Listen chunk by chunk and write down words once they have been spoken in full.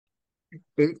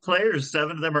8 players,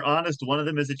 7 of them are honest, one of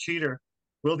them is a cheater.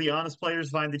 Will the honest players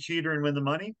find the cheater and win the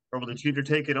money, or will the cheater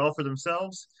take it all for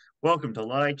themselves? Welcome to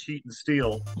Lie, Cheat, and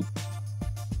Steal.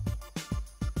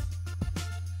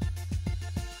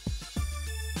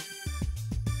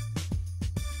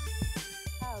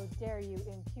 How dare you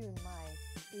impugn my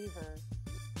beaver?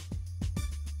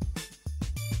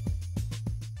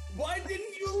 Why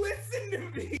didn't you listen to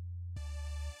me?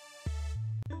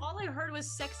 All I heard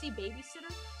was sexy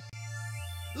babysitter.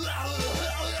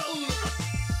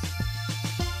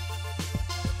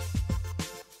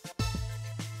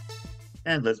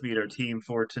 And let's meet our team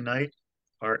for tonight.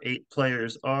 Our 8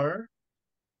 players are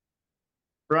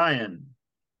Bryan,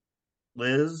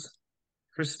 Liz,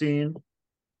 Christine,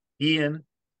 Ian,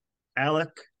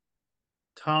 Alec,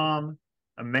 Tom,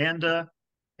 Amanda,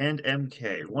 and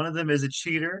MK. One of them is a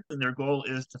cheater, and their goal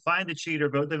is to find the cheater,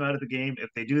 vote them out of the game. If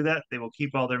they do that, they will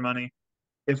keep all their money.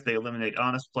 If they eliminate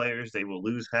honest players, they will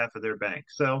lose half of their bank.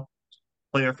 So,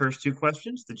 play our first 2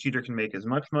 questions. The cheater can make as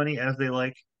much money as they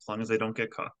like, as long as they don't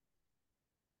get caught.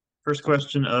 First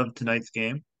question of tonight's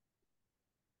game.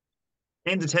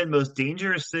 Name the 10 most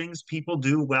dangerous things people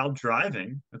do while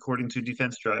driving, according to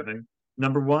Defense Driving.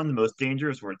 Number 1, the most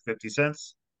dangerous, worth 50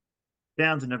 cents.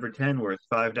 Down to number 10, worth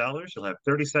 $5. You'll have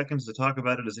 30 seconds to talk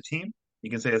about it as a team. You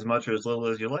can say as much or as little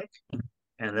as you like.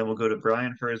 And then we'll go to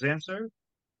Bryan for his answer.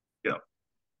 Go.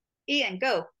 Ian,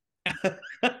 go.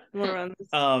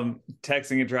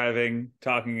 Texting and driving,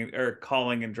 talking or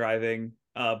calling and driving,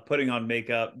 putting on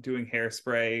makeup, doing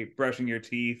hairspray, brushing your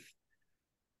teeth,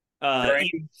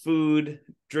 eating food,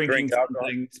 drinking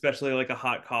something, especially like a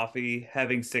hot coffee,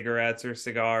 having cigarettes or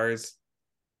cigars,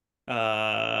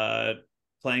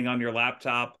 playing on your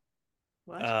laptop,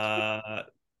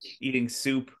 eating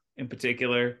soup in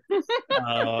particular.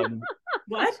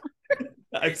 What?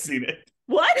 I've seen it.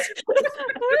 What?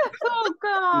 Oh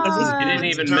God! You didn't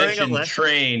even mention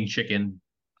train chicken.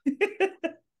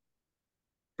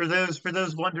 For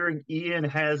those wondering, Ian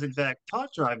has in fact taught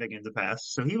driving in the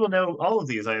past, so he will know all of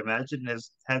these, I imagine, and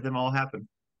has had them all happen.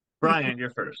 Bryan,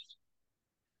 you're first.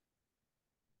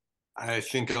 I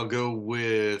think I'll go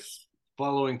with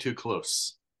following too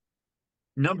close.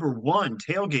 Number 1,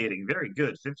 tailgating. Very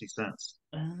good, 50 cents.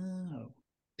 Oh.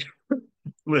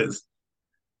 Liz.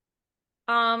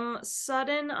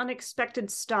 Sudden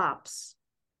unexpected stops.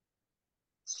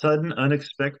 Sudden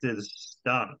unexpected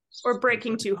stops. Or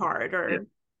braking too hard, or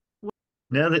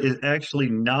No, that is actually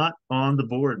not on the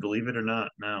board, believe it or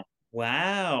not. No.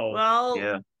 Wow. Well,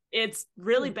 Yeah. It's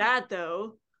really bad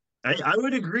though. I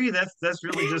would agree. That's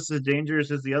really just as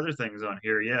dangerous as the other things on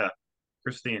here. Yeah.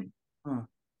 Christine.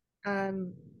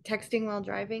 Texting while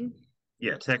driving.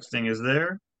 Yeah, texting is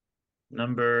there.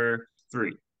 Number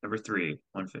 3. Number 3,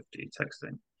 150,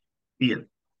 texting. Ian.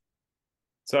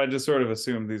 So I just sort of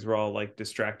assumed these were all like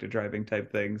distracted driving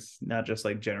type things, not just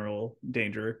like general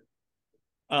danger.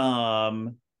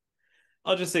 I'll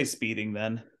just say speeding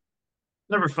then.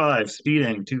 Number 5,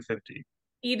 speeding, 250.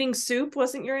 Eating soup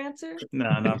wasn't your answer?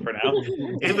 No, not for now.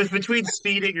 It was between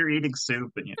speeding or eating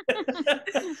soup, and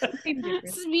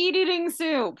Speed eating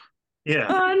soup. yeah.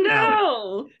 Oh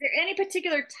no! Is there any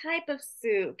particular type of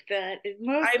soup that is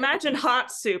most? I imagine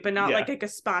hot soup and not Yeah. like a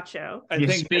gazpacho. I Yeah,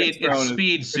 think It's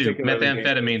speed soup, particularly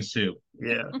methamphetamine soup.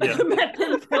 Yeah.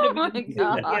 Oh my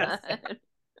God! Yes.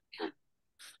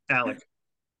 Alec.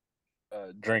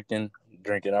 Drinking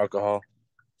alcohol.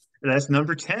 That's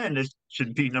number 10. It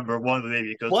should be number 1,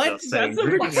 maybe it goes What? without saying. That's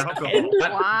number Drinking 10? alcohol.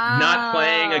 Not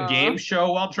playing a game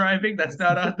show while driving. That's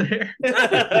not out there. We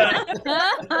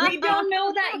don't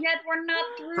know that yet. We're not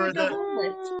through For the the- whole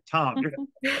list. Tom.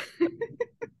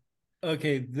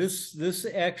 Okay, this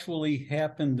actually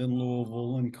happened in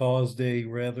Louisville and caused a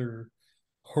rather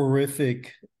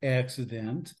horrific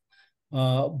accident.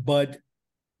 But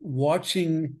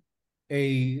watching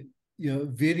a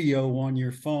video on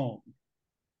your phone,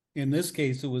 in this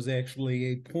case, it was actually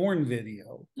a porn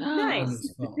video on Nice.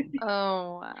 his phone.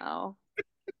 Oh wow!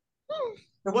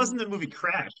 It wasn't the movie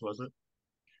Crash, was it?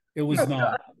 It was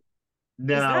not.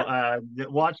 No,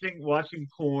 watching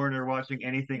porn or watching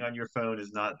anything on your phone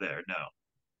is not there. No.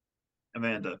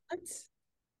 Amanda.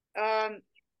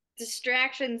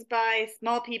 Distractions by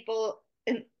small people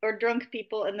or drunk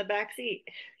people in the back seat.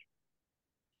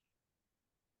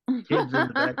 Kids in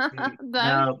the back seat.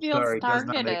 That No, feels sorry, does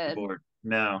not make the targeted. board.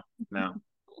 No.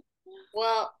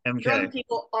 Well, MK. drunk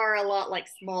people are a lot like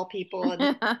small people,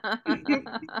 and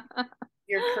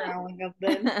you're crowing of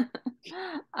them.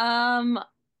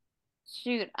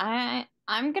 Shoot, I'm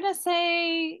gonna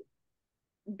say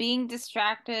being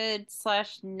distracted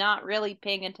 / not really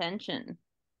paying attention.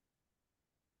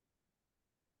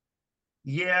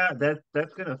 Yeah,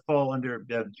 that's gonna fall under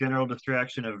general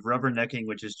distraction of rubbernecking,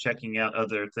 which is checking out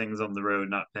other things on the road,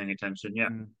 not paying attention. Yeah,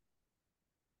 Mm,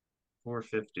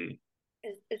 450.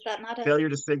 Is that not a Failure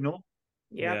to signal,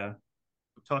 Yep. Yeah.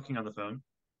 talking on the phone,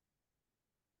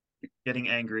 getting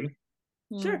angry,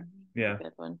 Sure. Yeah.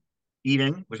 Good one.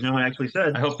 eating, which no one actually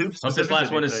said. I hope Soup hope this last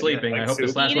specifically one they is said, yeah. sleeping. I Like hope this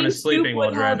soup. last one Eating is sleeping soup while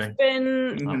would have driving. been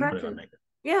Mhm. I'll put correct. it on makeup.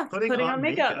 Yeah, Putting on makeup. I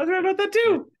makeup. was right about that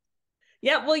too.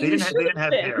 Yeah, well, They you didn't have, they should didn't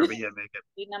have have hair, been. but yeah, makeup.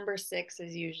 number 6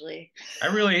 is usually. I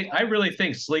really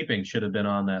think sleeping should have been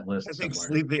on that I list think somewhere.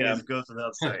 sleeping Yeah. is goes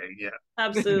without saying. Yeah,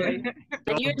 Absolutely.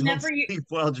 And you had don't never sleep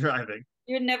while driving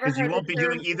you had never because you heard the won't be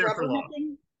term doing either for long.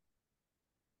 rubbernecking?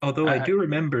 Although I I- do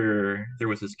remember there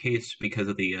was this case because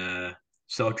of the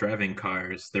self-driving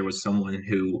cars. There was someone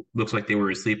who looks like they were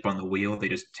asleep on the wheel. They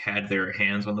just had their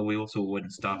hands on the wheel so it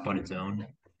wouldn't stop on its own.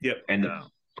 Yep. And the No.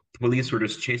 police were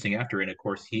just chasing after it. And of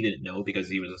course, he didn't know because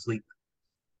he was asleep.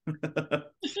 Oh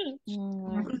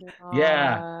my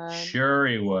Yeah, God. sure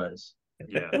he was.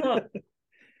 Yeah.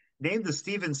 Name the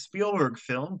Steven Spielberg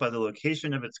film by the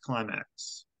location of its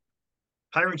climax.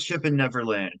 Pirate Ship in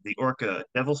Neverland, The Orca,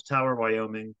 Devil's Tower,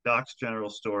 Wyoming, Docks General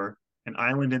Store, an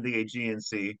island in the Aegean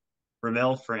Sea,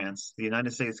 Ramel, France, the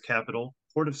United States capital,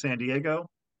 Port of San Diego,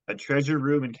 a treasure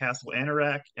room in Castle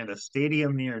Anorak, and a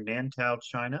stadium near Nantao,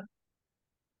 China.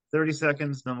 30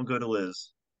 seconds, then we'll go to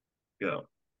Liz. Go.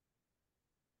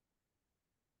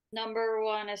 Number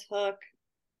 1 is Hook.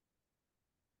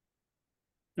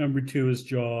 Number 2 is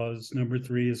Jaws. Number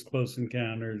 3 is Close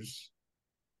Encounters.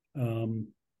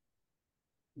 Don't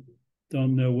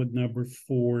know what number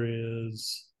 4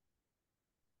 is.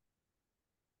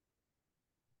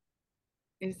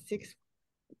 Is 6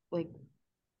 like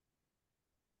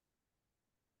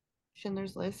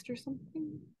Schindler's List or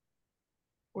something?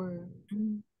 Or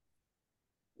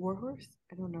Warhorse?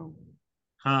 I don't know.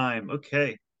 Time.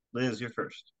 Okay. Liz, you're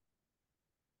first.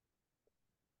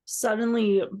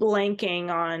 Suddenly blanking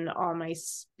on all my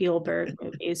Spielberg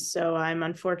movies, so I'm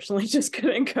unfortunately just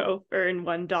gonna go for in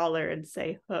 $1 and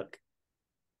say Hook.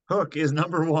 Hook is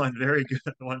number 1. Very good.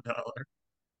 $1.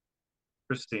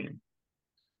 Christine.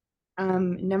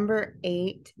 Number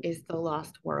 8 is The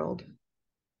Lost World.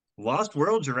 Lost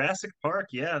World, Jurassic Park.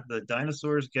 Yeah, the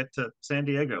dinosaurs get to San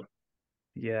Diego.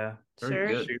 Yeah. Very Sure.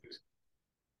 good. Shoot.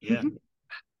 Yeah.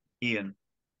 Ian.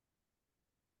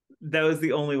 That was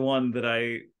the only one that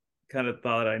I kind of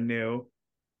thought I knew.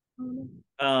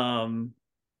 Dang.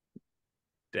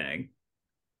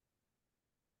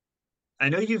 I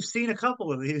know you've seen a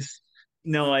couple of these.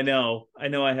 No, I know. I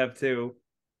know I have too.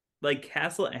 Like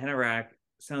Castle Anorak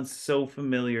sounds so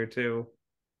familiar too.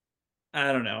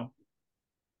 I don't know.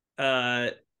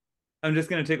 I'm just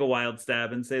gonna take a wild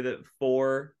stab and say that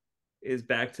 4 is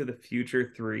Back to the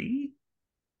Future 3.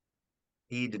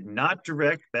 He did not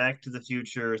direct Back to the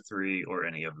Future 3 or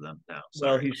any of them. No, Well,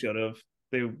 sorry. he should have.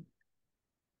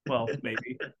 Well,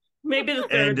 maybe. Maybe the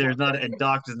And third there's one. not, and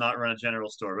Doc does not run a general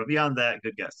store. But beyond that,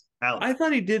 good guess. Alex. I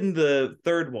thought he did in the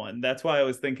third one. That's why I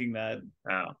was thinking that.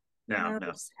 Oh, no.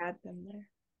 Just had them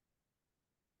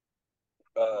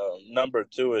there. Number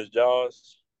 2 is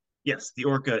Jaws. Yes, the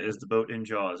orca is the boat in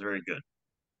Jaws. Very good.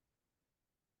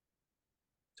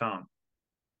 Tom.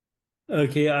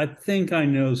 Okay, I think I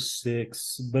know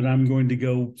 6, but I'm going to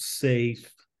go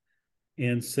safe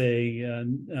and say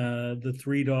the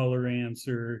 $3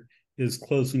 answer is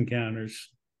Close Encounters.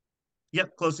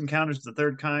 Yep, Close Encounters of the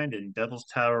Third Kind in Devil's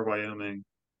Tower, Wyoming.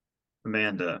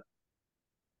 Amanda.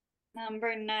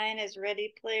 Number 9 is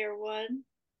Ready Player One.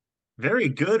 Very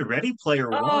good. Ready Player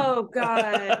One, Oh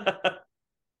God.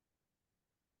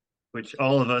 which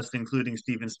all of us, including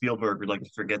Steven Spielberg, would like to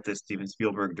forget that Steven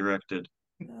Spielberg directed.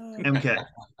 MK.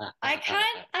 I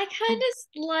kind of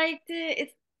liked it.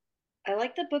 I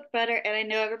like the book better, and I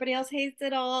know everybody else hates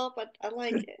it all, but I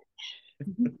like it.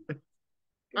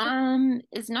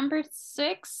 Is number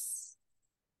 6?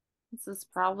 This is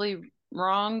probably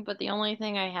wrong, but the only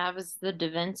thing I have is the Da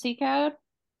Vinci Code.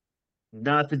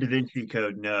 Not the Da Vinci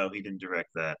Code. No, he didn't direct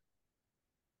that.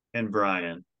 And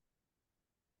Bryan.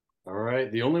 All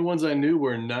right. The only ones I knew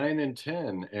were 9 and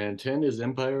 10, and 10 is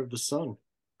Empire of the Sun.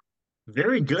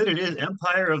 Very good. It is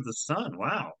Empire of the Sun.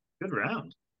 Wow. Good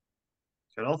round.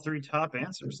 Got all 3 top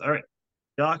answers. All right.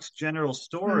 Doc's general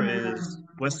store is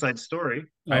West Side Story.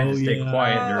 I had to stay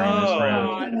quiet during this Oh.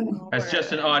 round. As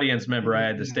just an audience member, I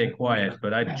had to stay quiet,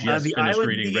 but I just The finished island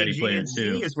reading of the Ready Player Aegean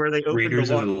Sea 2. is where they opened Raiders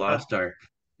the of the Lost Ark.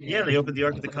 Yeah, they opened the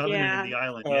Ark of the Covenant Yeah. in the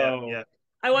island. Oh. Yeah.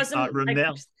 I wasn't. I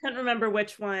Ramel. couldn't remember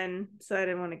which one, so I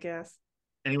didn't want to guess.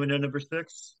 Anyone know number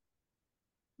 6?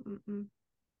 Mm-mm.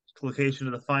 location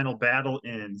of the final battle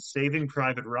in Saving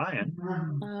Private Ryan.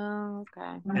 Oh,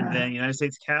 okay. And then United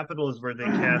States Capitol is where they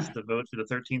cast the vote for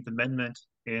the 13th Amendment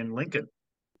in Lincoln.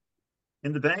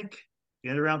 In the bank, the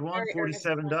end of round one,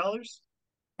 $47.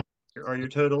 Here are your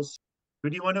totals. Who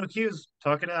do you want to accuse?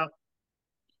 Talk it out.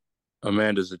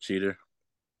 Amanda's a cheater.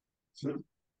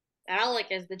 Alec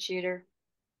is the cheater.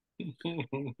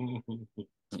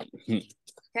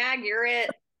 Tag, you're it.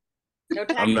 No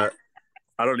tag. I'm not.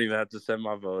 I don't even have to send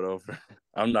my vote over.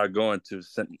 I'm not going to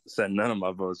send none of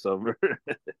my votes over.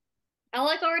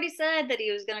 Alec already said that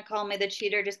he was going to call me the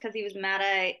cheater just because he was mad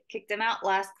I kicked him out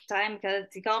last time because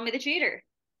he called me the cheater.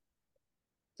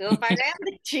 So if I am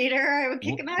the cheater, I would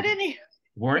kick him out anyway.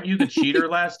 Weren't you the cheater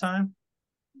last time?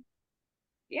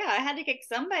 Yeah, I had to kick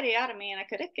somebody out of me, and I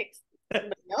could have kicked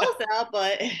somebody else out,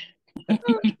 but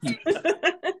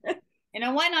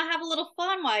why not have a little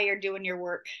fun while you're doing your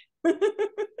work?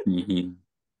 Mm-hmm.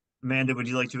 Amanda, would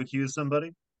you like to accuse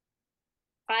somebody?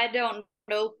 I don't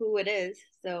know who it is,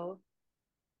 so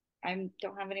I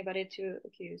don't have anybody to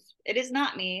accuse. It is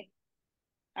not me.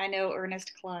 I know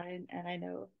Ernest Klein, and I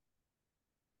know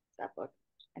that book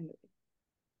and movie.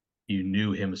 You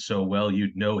knew him so well,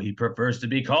 you'd know he prefers to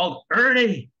be called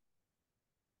Ernie.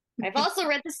 I've also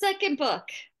read the second book.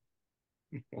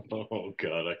 Oh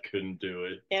God, I couldn't do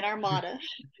it. In Armada.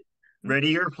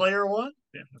 Ready or Player One?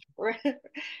 Yeah.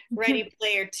 Ready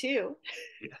Player Two.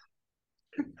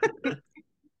 Yeah.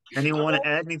 Anyone want to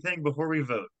add anything before we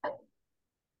vote?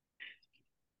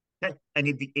 Okay, I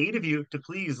need the 8 of you to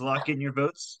please lock in your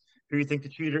votes. Who you think the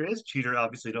cheater is? Cheater,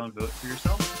 obviously don't vote for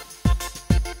yourself.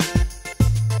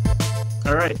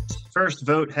 All right, first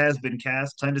vote has been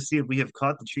cast. Time to see if we have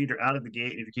caught the cheater out of the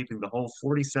gate. If you're keeping the whole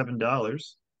 $47.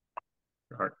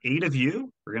 There are 8 of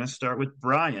you. We're going to start with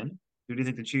Bryan. Who do you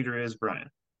think the cheater is, Bryan?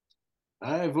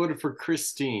 I voted for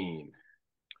Christine.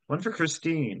 One for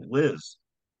Christine. Liz?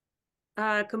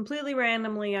 Completely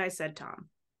randomly, I said Tom.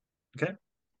 Okay.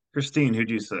 Christine, who'd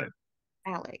you say?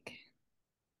 Alec.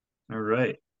 All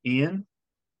right. Ian?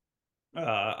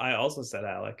 I also said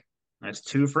Alec. That's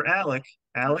 2 for Alec.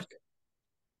 Alec?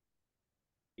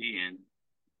 Ian.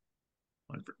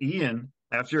 One for Ian.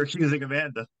 After accusing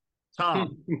Amanda.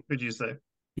 Tom, who'd you say?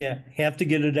 Yeah, have to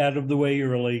get it out of the way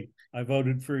early. I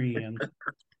voted for Ian.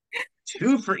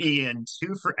 2 for Ian,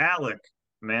 2 for Alec.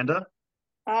 Amanda?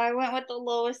 I went with the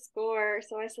lowest score,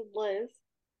 so I said Liz.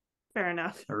 Fair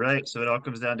enough. All right, so it all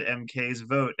comes down to MK's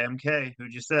vote. MK,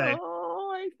 who'd you say?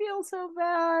 Oh, I feel so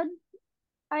bad.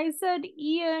 I said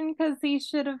Ian because he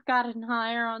should have gotten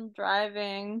higher on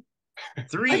driving.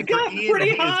 3 I for got Ian.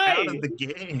 pretty He is high. out of the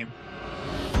game.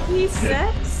 He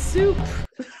said soup.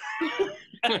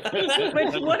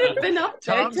 Which would have been up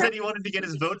there. Tom said he wanted to get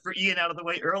his vote for Ian out of the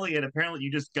way early, and apparently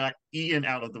you just got Ian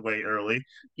out of the way early.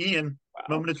 Ian,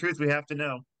 moment of truth, we have to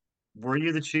know. Were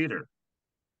you the cheater?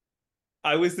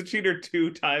 I was the cheater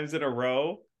 2 times in a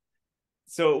row,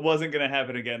 so it wasn't going to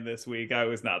happen again this week. I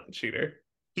was not the cheater.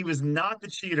 He was not the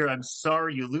cheater. I'm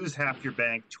sorry. You lose half your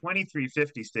bank.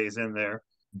 $23.50 stays in there.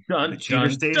 Dun, The cheater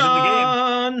dun, stays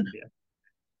dun. in the game. Yeah.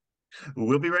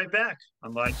 We'll be right back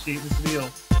on Lie, Cheat, and Steal.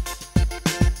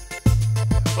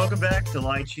 Welcome back to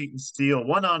Lie, Cheat, and Steal.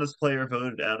 One honest player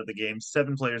voted out of the game.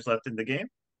 7 players left in the game.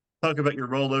 Talk about your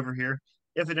rollover here.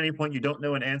 If at any point you don't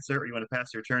know an answer or you want to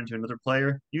pass your turn to another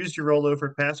player, use your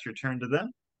rollover, pass your turn to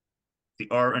them. The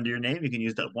R under your name, you can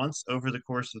use that once over the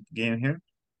course of the game here.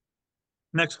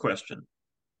 Next question.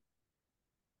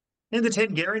 In the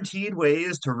 10 guaranteed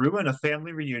ways to ruin a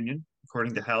family reunion,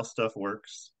 according to How Stuff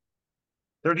Works.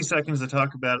 30 seconds to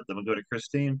talk about it, then we'll go to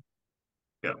Christine.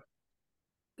 Go.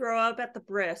 Throw up at the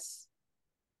bris.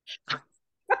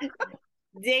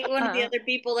 Date one of the other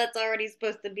people that's already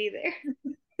supposed to be there.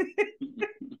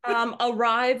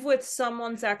 Arrive with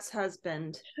someone's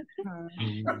ex-husband.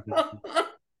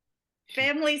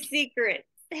 Family secrets.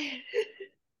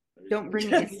 Don't bring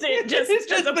just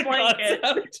a blanket.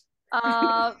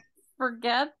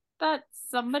 Forget that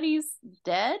somebody's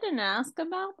dead and ask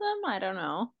about them. I don't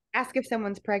know. Ask if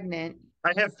someone's pregnant.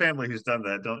 I have family who's done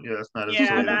that, don't you? That's not as Yeah,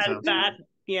 silly as it sounds.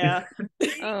 yeah.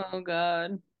 Oh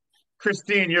God.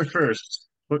 Christine, you're first.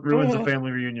 What ruins a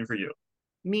family reunion for you?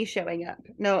 Me showing up.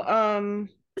 No,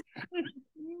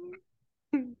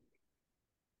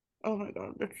 oh my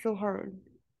God, that's so hard.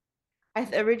 I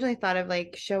originally thought of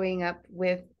like showing up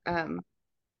with an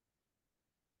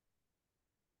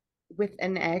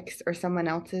ex or someone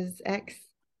else's ex.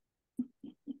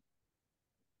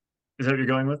 Is that what you're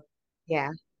going with? Yeah.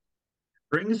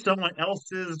 Bring someone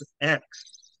else's ex.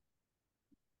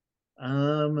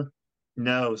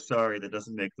 No, sorry, that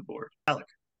doesn't make the board. Alec.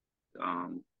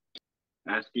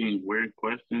 asking weird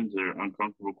questions or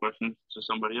uncomfortable questions to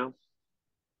somebody else?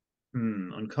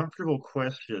 Uncomfortable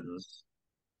questions.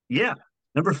 Yeah.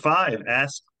 Number 5,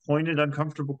 ask pointed,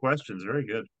 uncomfortable questions. Very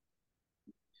good.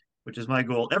 Which is my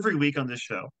goal every week on this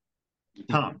show.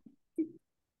 Tom.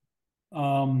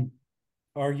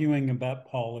 Arguing about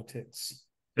politics.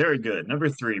 Very good. Number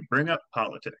 3, bring up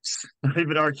politics. Not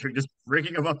even arguing, just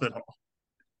bringing them up at all.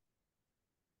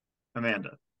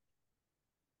 Amanda.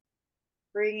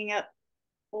 Bringing up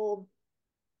old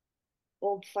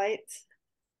fights,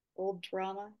 old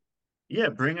drama. Yeah,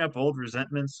 bring up old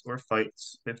resentments or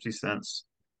fights. 50 cents.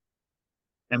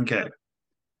 MK.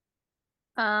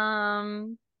 I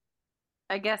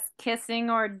guess kissing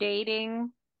or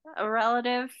dating a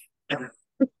relative. I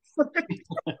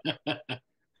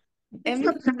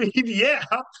mean, yeah.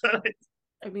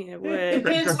 I mean, it would.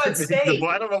 Depends what state.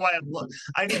 I don't know why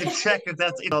I need to check if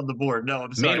that's on the board. No,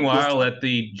 I'm sorry. Meanwhile, at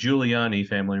the Giuliani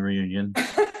family reunion.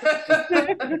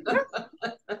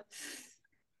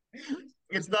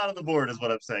 It's not on the board, is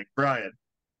what I'm saying. Bryan.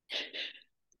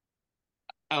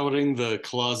 Outing the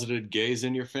closeted gays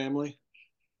in your family.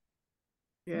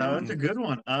 Yeah, No, that's a good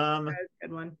one. that's a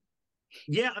good one.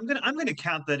 Yeah, I'm gonna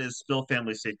count that as spill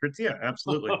family secrets. Yeah,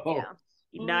 absolutely. Yeah.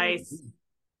 Nice.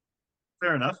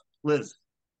 Fair enough. Liz.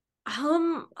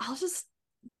 I'll just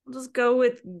go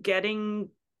with getting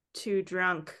too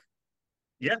drunk.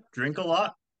 Yeah, drink a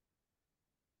lot.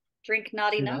 Drink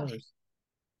not enough.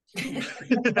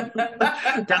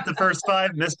 Got the first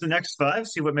 5, missed the next 5.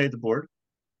 See what made the board.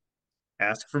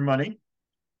 Ask for money.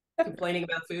 Complaining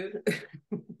about food.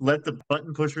 Let the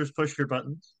button pushers push your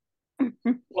buttons.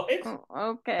 What?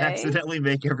 Okay. Accidentally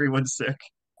make everyone sick.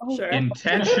 Sure.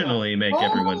 Intentionally make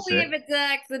everyone Only sick. if it's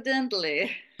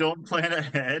accidentally. Don't plan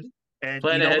ahead and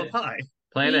Plan eat all ahead. the pie.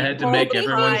 Plan ahead to all make the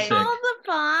everyone pie. sick. All the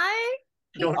pie.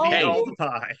 Don't Oh, eat hey. all the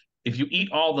pie. If you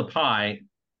eat all the pie,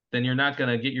 then you're not going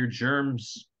to get your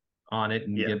germs on it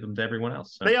and Yeah. give them to everyone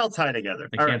else. So They all tie together.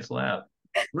 they All right, cancel out.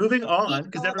 moving on,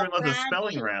 because all everyone the loves a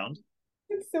spelling brownies. round.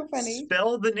 It's so funny.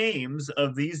 Spell the names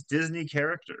of these Disney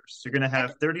characters. You're going to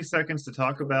have 30 seconds to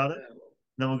talk about it.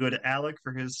 Then we'll go to Alec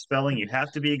for his spelling. You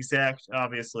have to be exact,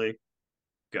 obviously.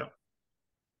 Go.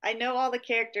 I know all the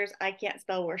characters. I can't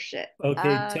spell worth shit.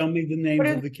 Okay, tell me the names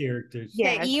are- of the characters.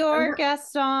 Yes. Eeyore,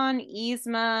 Gaston,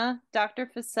 Yzma, Dr.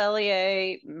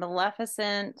 Facilier,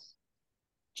 Maleficent,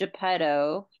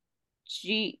 Geppetto,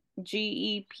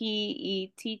 Geppetto,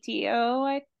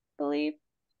 I believe.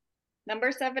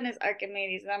 Number 7 is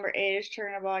Archimedes. Number 8 is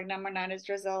Chernobog. Number 9 is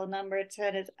Drizella. Number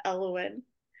 10 is Elwyn.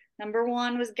 Number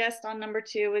 1 was Gaston. Number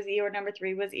 2 was Eeyore. Number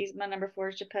 3 was Yzma. Number 4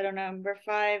 is Geppetto. Number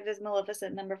 5 is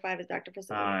Maleficent. Number 5 is Dr. Facilier.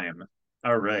 Time.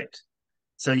 All right.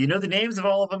 So you know the names of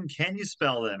all of them. Can you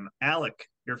spell them? Alec,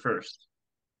 you're first.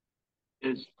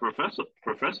 Is Professor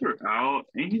Owl?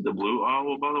 Ain't he the blue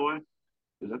owl, by the way?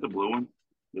 Is that the blue one?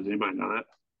 Does anybody know that?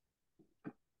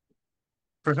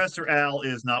 Professor Al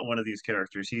is not one of these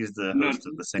characters. He's the host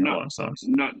of the sing-along songs.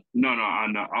 No. I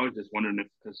know. I was just wondering if,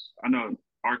 because I know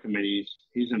Archimedes,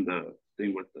 he's in the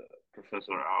thing with the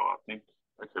Professor Owl. I think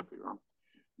I could be wrong,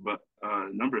 but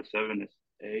number 7 is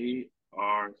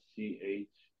Archimedes.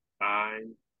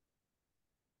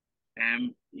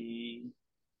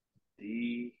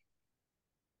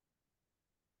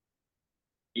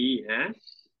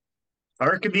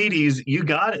 Archimedes, you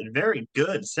got it. Very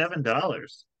good.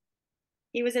 $7.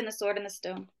 He was in The Sword and the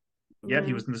Stone. Yeah,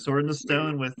 he was in The Sword and the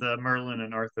Stone with Merlin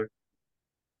and Arthur.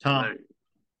 Tom.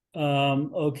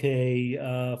 Okay,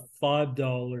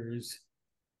 $5.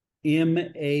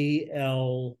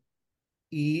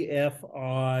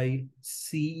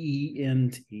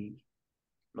 Maleficent.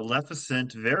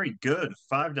 Maleficent, very good.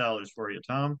 $5 for you,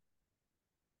 Tom.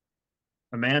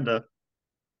 Amanda.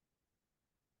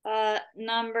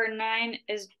 Number 9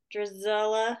 is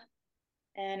Drizella,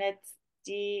 and it's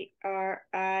Drizella.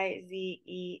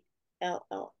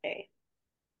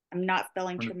 I'm not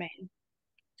spelling Tremaine.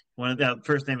 One of that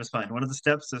first name is fine. One of the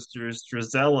stepsisters,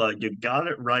 Drizella. You got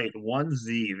it right.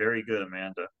 1Z. Very good,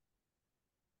 Amanda.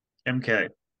 MK.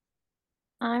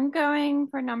 I'm going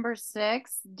for number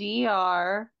 6,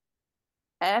 DrFacilier.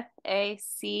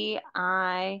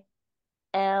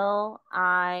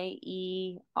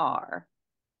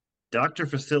 Dr.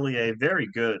 Facilier, very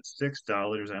good.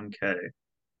 $6, MK.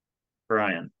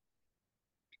 Bryan.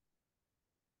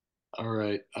 All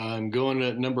right. I'm going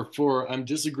at number 4. I'm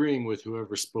disagreeing with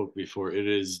whoever spoke before. It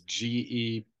is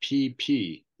Geppetto.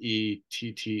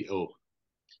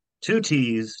 2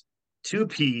 T's, 2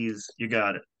 P's. You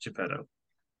got it, Geppetto.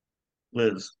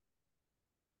 Liz.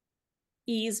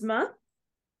 Yzma,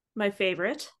 my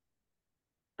favorite.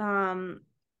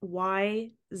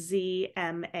 YZMA.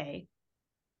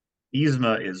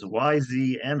 Yzma is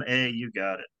YZMA. You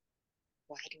got it.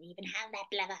 Why do we even have that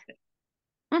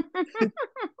letter?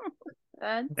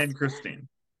 That's And Christine.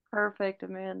 perfect,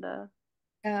 Amanda.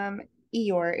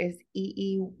 Eeyore is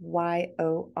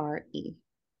Eeyore.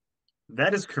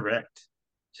 That is correct.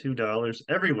 $2.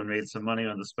 Everyone made some money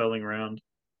on the spelling round.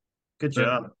 Good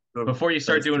job. Before you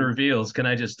start doing reveals, can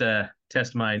I just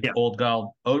test my old god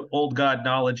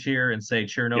knowledge here and say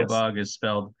Chernobog is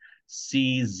spelled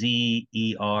Czernobog?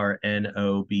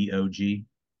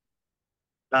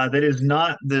 That is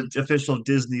not the official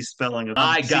Disney spelling of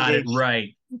I got it right.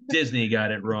 Disney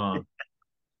got it wrong.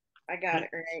 I got it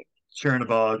right.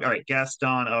 Chernobog. All right,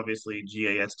 Gaston, obviously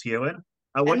Gaston.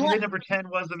 What did you say number 10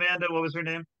 was, Amanda? What was her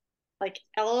name? Like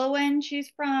Elon,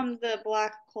 she's from the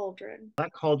Black Cauldron.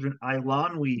 Black Cauldron.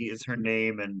 Eilonwy is her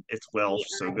name, and it's Welsh,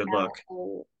 so good luck.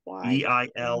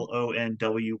 Eilonwy.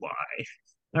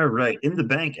 All right, in the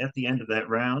bank at the end of that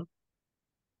round,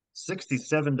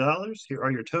 $67. Here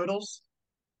are your totals.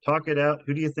 Talk it out.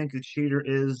 Who do you think the cheater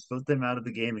is? Vote them out of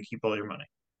the game and keep all your money.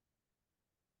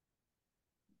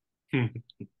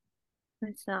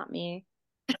 It's not me.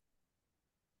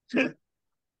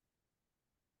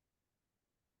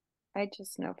 I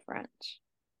just know French.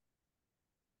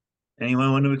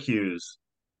 Anyone want to accuse?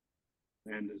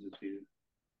 Amanda's a cheater.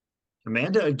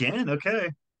 Amanda again? Okay.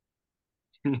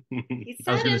 I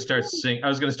was going to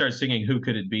start singing "Who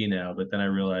Could It Be" now, but then I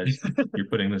realized you're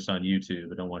putting this on YouTube.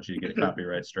 I don't want you to get a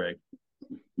copyright strike.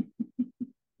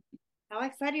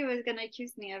 Alex said he was going to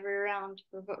accuse me every round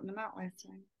for voting him out last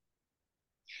time.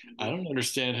 I don't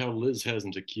understand how Liz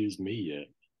hasn't accused me yet.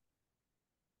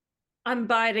 I'm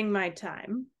biding my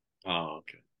time. Oh,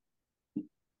 okay.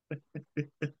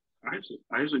 I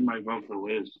usually might vote for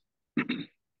Liz.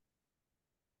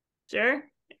 Sure.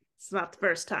 It's not the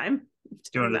first time. Do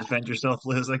you want to defend yourself,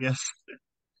 Liz, I guess?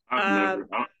 I've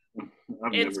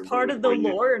it's never part of the voted for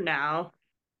you. lore now.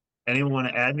 Anyone want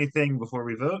to add anything before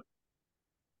we vote?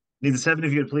 Need the 7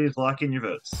 of you to please lock in your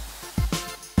votes.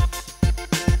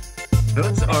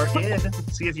 Votes are in.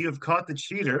 See if you have caught the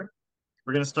cheater.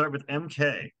 We're going to start with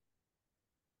MK.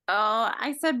 Oh,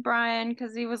 I said Bryan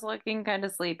because he was looking kind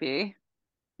of sleepy.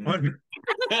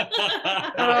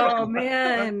 Oh,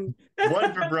 man.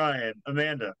 One for Bryan.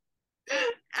 Amanda.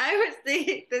 I was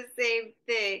thinking the same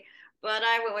thing, but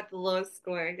I went with the lowest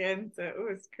score again, so it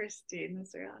was Christine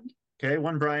this round. Okay,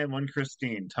 one Bryan, one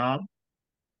Christine. Tom?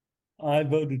 I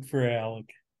voted for Alec.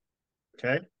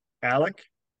 Okay. Alec?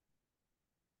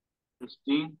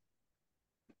 Christine?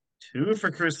 2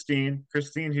 for Christine.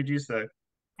 Christine, who'd you say?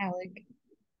 Alec.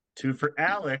 2 for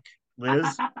Alec.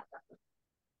 Liz?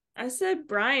 I said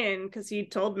Bryan because he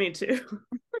told me to.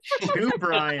 2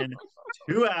 Bryan,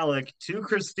 2 Alec, 2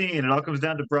 Christine. It all comes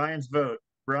down to Bryan's vote.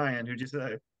 Bryan, who'd you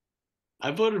say?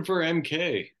 I voted for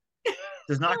MK.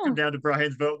 Does not come down to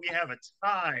Bryan's vote. We have a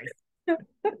tie. Oh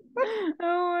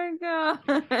my god.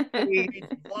 You've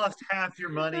lost half your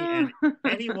money, and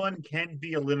anyone can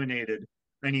be eliminated.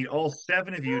 I need all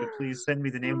 7 of you to please send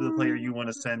me the name of the player you want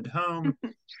to send home.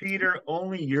 Cheater,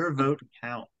 only your vote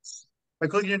counts. By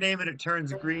clicking your name and it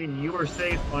turns green, you are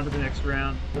safe. On to the next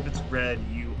round. If it's red,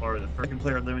 you are the first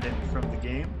player eliminated from the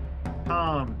game.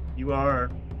 Tom, you are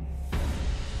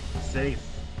safe.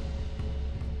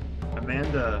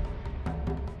 Amanda,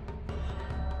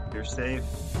 you're safe.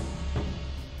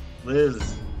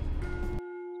 Liz,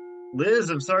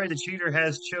 I'm sorry the cheater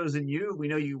has chosen you. We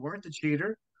know you weren't the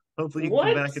cheater. Hopefully you can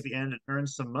come back at the end and earn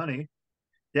some money.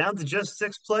 Down to just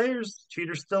 6 players.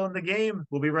 Cheater's still in the game.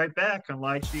 We'll be right back on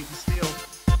Lie, Cheat, and Steal.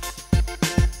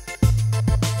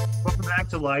 Welcome back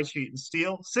to Lie, Cheat, and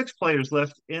Steal. 6 players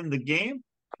left in the game.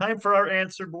 Time for our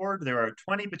answer board. There are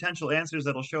 20 potential answers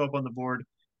that'll show up on the board.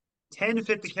 10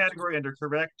 fit the category and are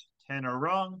correct. 10 are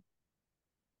wrong.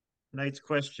 Tonight's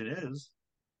question is,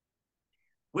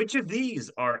 which of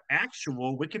these are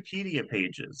actual Wikipedia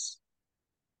pages?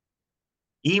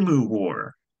 Emu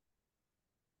War,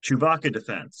 Chewbacca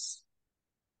defense,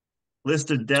 list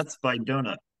of deaths by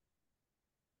donut,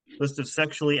 list of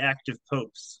sexually active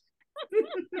popes,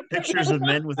 pictures of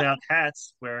men without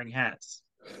hats wearing hats,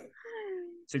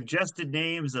 suggested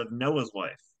names of Noah's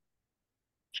wife,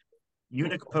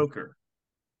 eunuch poker,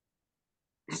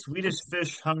 Swedish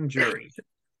fish hung jury,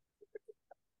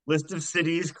 list of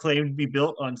cities claimed to be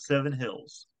built on 7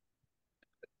 hills,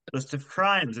 list of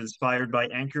crimes inspired by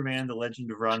Anchorman, The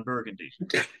Legend of Ron Burgundy,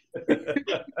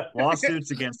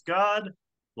 lawsuits against God,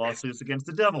 lawsuits against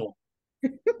the devil,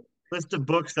 list of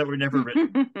books that were never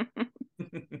written,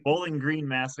 Bowling Green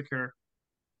Massacre,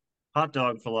 hot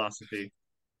dog philosophy,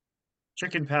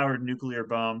 chicken powered nuclear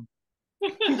bomb,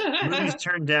 movies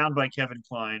turned down by Kevin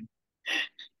Kline,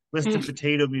 list of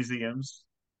potato museums,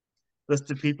 list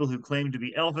of people who claim to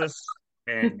be Elvis,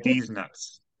 and D's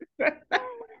nuts.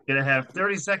 Gonna have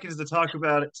 30 seconds to talk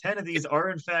about it. 10 of these are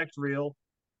in fact real.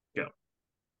 Go.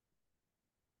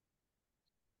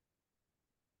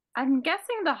 I'm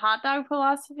guessing the hot dog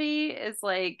philosophy is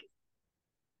like,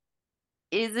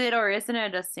 is it or isn't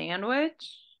it a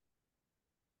sandwich?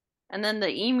 And then the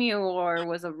emu war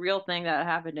was a real thing that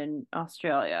happened in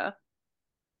Australia.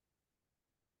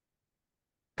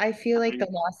 I feel like the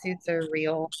lawsuits are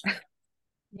real.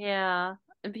 Yeah,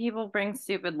 and people bring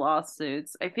stupid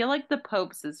lawsuits. I feel like the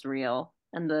Pope's is real,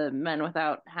 and the men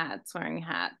without hats wearing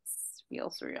hats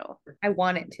feels real. I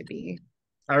want it to be.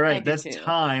 All I right, do that's too.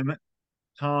 time.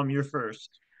 Tom, you're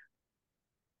first.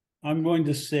 I'm going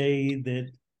to say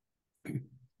that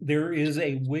there is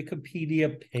a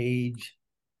Wikipedia page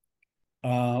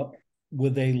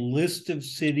with a list of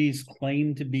cities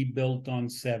claimed to be built on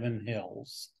 7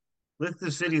 hills. List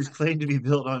of cities claimed to be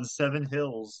built on 7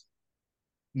 hills.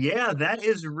 Yeah, that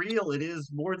is real. It is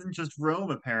more than just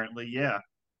Rome, apparently. Yeah.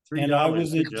 $3. And I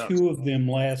was Good at job. 2 of them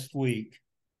last week.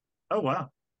 Oh, wow.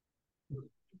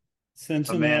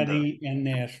 Cincinnati and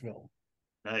Nashville.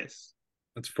 Nice.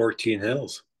 That's 14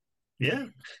 hills. Yeah.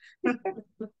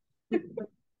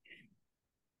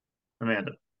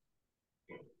 Amanda.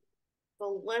 The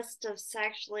list of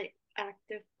sexually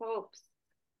active popes.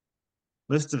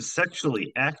 List of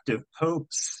sexually active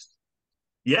popes.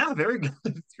 Yeah, very good.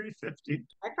 350.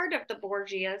 I've heard of the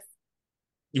Borgias.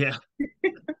 Yeah.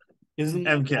 Isn't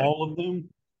that MK. all of them?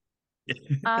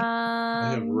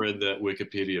 I have read that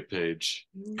Wikipedia page.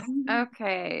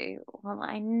 Okay. Well,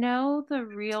 I know the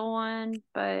real one,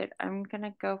 but I'm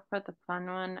gonna go for the fun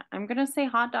one. I'm gonna say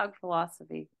hot dog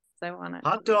philosophy because I want it.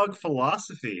 Hot dog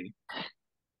philosophy.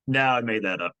 No, I made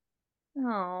that up.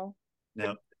 Oh.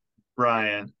 No.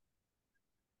 Bryan.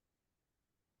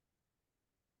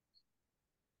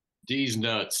 D's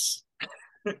nuts.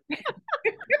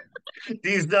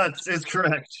 These nuts is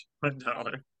correct.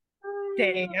 $1.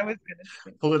 Dang, I was gonna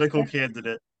say. Political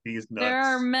candidate. These nuts. There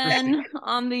are men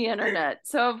on the internet,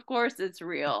 so of course it's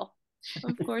real.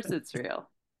 Of course it's real.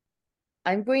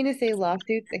 I'm going to say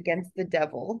lawsuits against the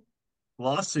devil.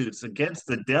 Lawsuits against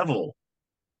the devil.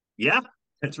 Yeah,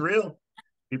 it's real.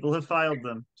 People have filed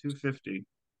them. 250.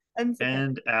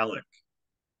 And Alec.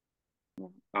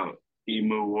 Oh,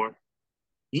 Emu War.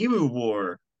 Emu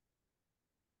War.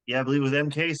 Yeah, I believe it was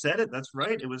MK said it. That's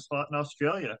right. It was fought in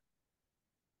Australia.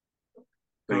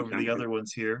 Go over the other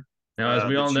ones here. Now, as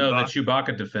we all know, the Chewbacca.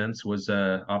 Chewbacca defense was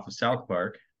off of South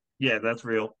Park. Yeah, that's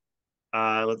real.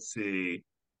 Let's see.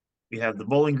 We have the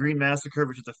Bowling Green Massacre,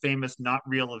 which is a famous, not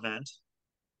real event.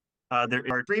 There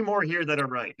are 3 more here that are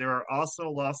right. There are also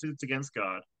lawsuits against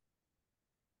God.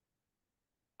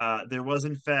 There was,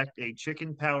 in fact, a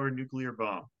chicken-powered nuclear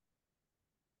bomb.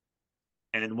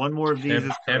 And 1 more of these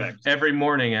is correct. Every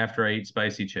morning after I eat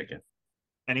spicy chicken.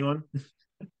 Anyone?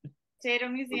 Potato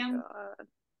Museum.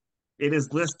 It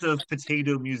is list of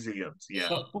potato museums. Yeah.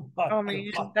 Oh my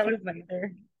God, that was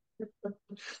there.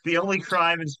 The only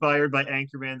crime inspired by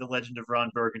Anchorman: The Legend of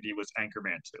Ron Burgundy was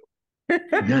Anchorman 2.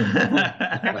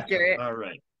 Accurate. All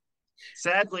right.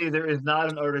 Sadly, there is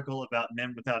not an article about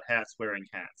men without hats wearing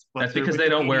hats. But that's because they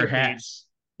don't wear hats.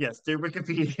 Yes, their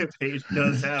Wikipedia page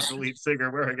does have the lead singer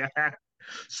wearing a hat.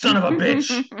 Son of a bitch!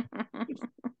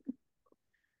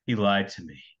 He lied to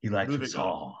me. He lied to us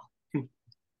all.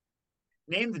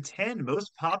 Name the 10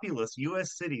 most populous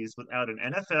U.S. cities without an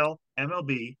NFL,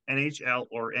 MLB, NHL,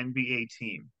 or NBA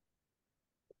team.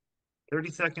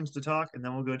 30 seconds to talk, and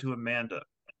then we'll go to Amanda.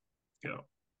 Go.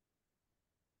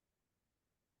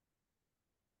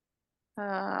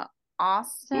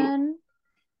 Austin.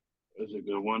 Is a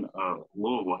good one.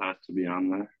 Louisville has to be on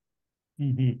there.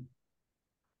 Mm-hmm.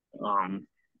 Oh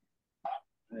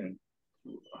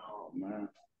man.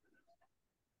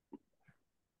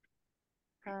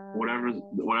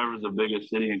 Whatever's the biggest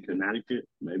city in Connecticut,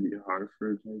 maybe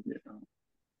Hartford, maybe.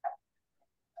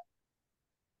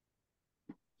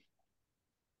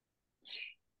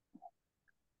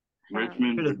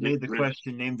 Richmond could have made the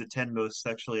question, name the 10 most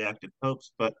sexually active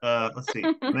popes, but let's see.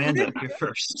 Amanda, you're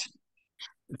first.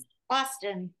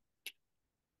 Austin.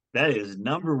 That is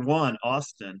number 1,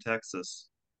 Austin, Texas.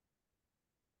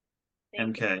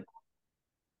 Thank MK.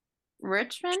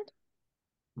 Richmond?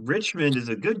 Richmond is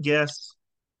a good guess,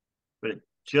 but it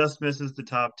just misses the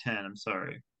top 10. I'm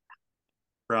sorry.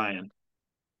 Bryan.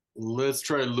 Let's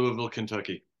try Louisville,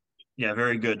 Kentucky. Yeah,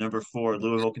 very good. Number 4,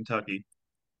 Louisville, Kentucky.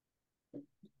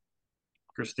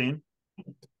 Christine?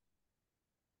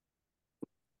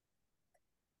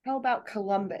 How about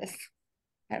Columbus?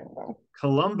 I don't know.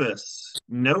 Columbus.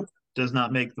 Nope, does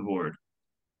not make the board.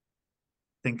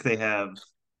 I think they have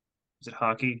Is it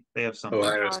hockey? They have something.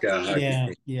 Ohio's got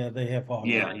hockey. Yeah, they have hockey.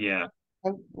 Yeah.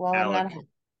 Well, I'm Alec. not.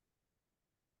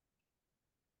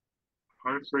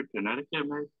 Hartford, Connecticut,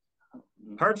 maybe?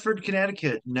 Hartford,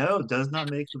 Connecticut. No, does not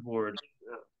make the board.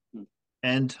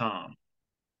 And Tom.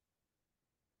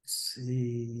 Let's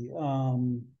see.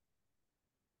 I'm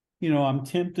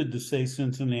tempted to say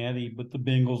Cincinnati, but the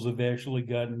Bengals have actually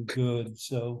gotten good.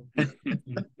 So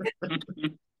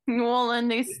Well, and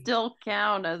they still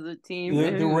count as a team,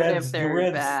 the even Reds, if the they're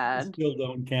Reds bad. still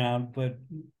don't count, but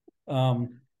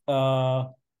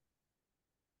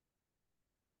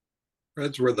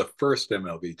Reds were the first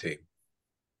MLB team.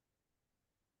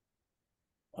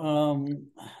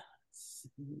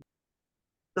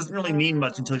 Doesn't really mean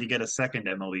much until you get a second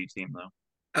MLB team, though.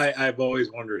 I've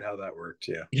always wondered how that worked.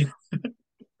 Yeah.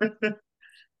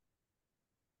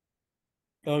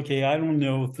 Okay, I don't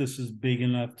know if this is big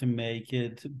enough to make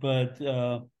it, but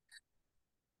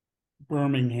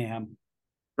Birmingham.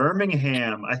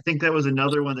 Birmingham. I think that was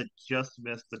another one that just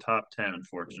missed the top 10,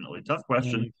 unfortunately. Tough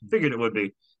question. Figured it would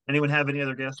be. Anyone have any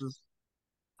other guesses?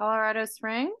 Colorado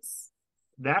Springs?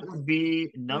 That would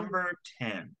be number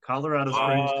 10. Colorado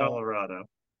Springs, Colorado.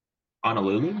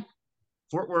 Honolulu?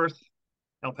 Fort Worth,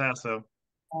 El Paso,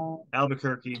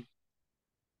 Albuquerque,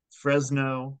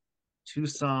 Fresno,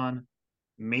 Tucson,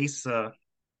 Mesa,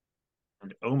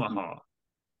 and Omaha.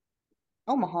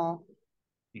 Omaha.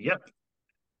 Yep.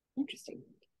 Interesting.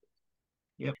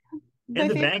 Yep. In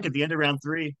the bank at the end of round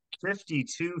 3,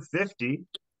 52-50.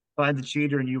 Find the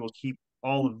cheater and you will keep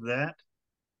all of that.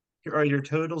 Here are your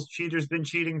totals. Cheater's been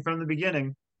cheating from the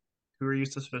beginning. Who are you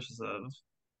suspicious of?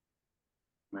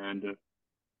 Amanda.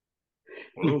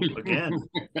 Whoa, again.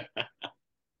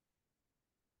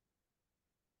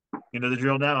 You know the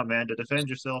drill now, Amanda. Defend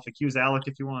yourself. Accuse Alec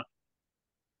if you want.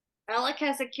 Alec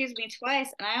has accused me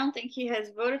twice, and I don't think he has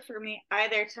voted for me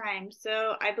either time.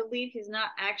 So I believe he's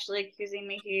not actually accusing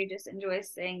me. He just enjoys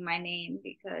saying my name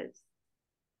because,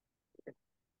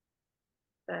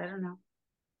 but I don't know.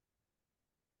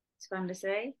 It's fun to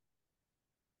say.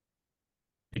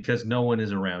 Because no one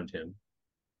is around him.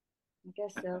 I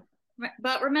guess so.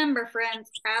 But remember, friends,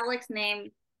 Alec's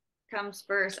name comes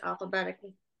first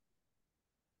alphabetically.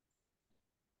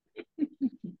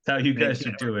 That's how you guys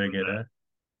are doing it, huh?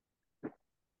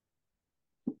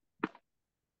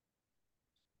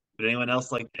 Would anyone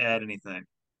else like to add anything?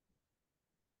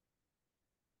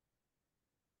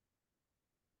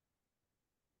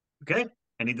 Okay,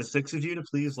 I need the 6 of you to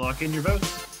please lock in your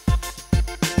votes.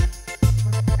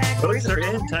 Votes are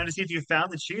in. Time to see if you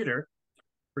found the cheater.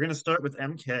 We're going to start with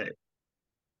MK.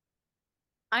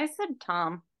 I said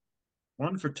Tom.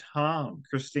 1 for Tom.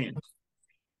 Christine.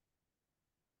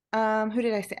 Who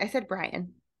did I say? I said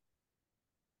Bryan.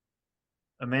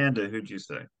 Amanda, who'd you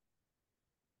say?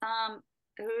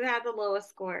 Who had the lowest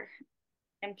score?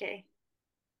 MK.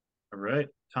 All right.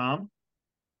 Tom?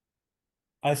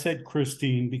 I said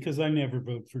Christine because I never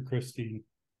vote for Christine.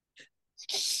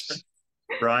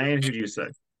 Bryan, who'd you say?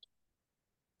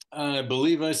 I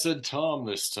believe I said Tom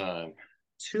this time.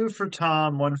 2 for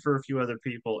Tom, 1 for a few other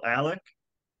people. Alec?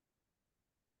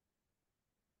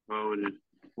 Voted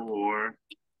for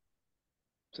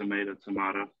tomato.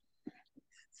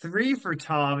 3 for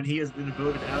Tom, and he has been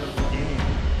voted out of the game.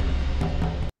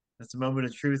 That's a moment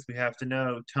of truth. We have to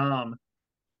know. Tom,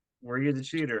 were you the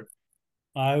cheater?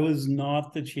 I was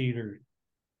not the cheater.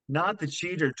 Not the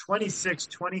cheater.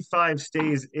 26-25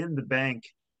 stays in the bank.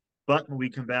 But when we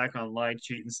come back on Lie,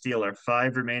 Cheat, and Steal, our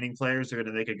 5 remaining players are going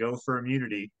to make a go for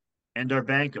immunity and our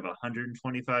bank of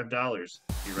 $125.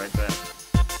 Be right back.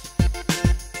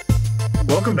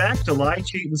 Welcome back to Lie,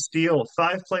 Cheat, and Steal.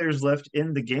 5 players left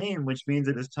in the game, which means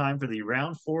it is time for the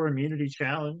round 4 immunity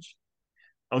challenge.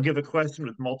 I'll give a question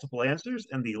with multiple answers,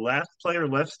 and the last player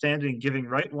left standing giving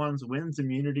right ones wins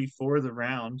immunity for the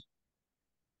round.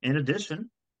 In addition,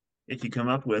 if you come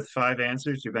up with 5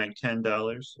 answers, you bank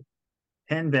 $10.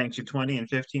 10 banks you 20, and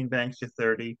 15 banks you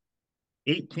 30.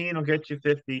 18 will get you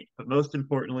 50, but most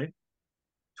importantly,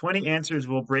 20 answers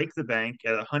will break the bank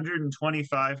at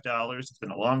 $125. It's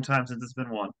been a long time since it's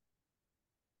been won.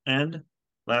 And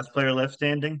last player left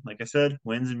standing, like I said,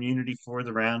 wins immunity for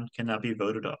the round, cannot be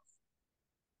voted off.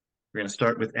 We're going to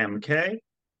start with MK,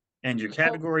 and your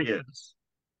category is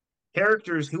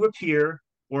characters who appear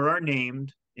or are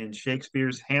named in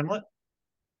Shakespeare's Hamlet.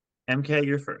 MK,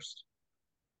 you're first.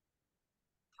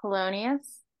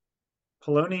 Polonius.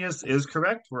 Polonius is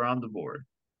correct. We're on the board.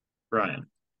 Bryan.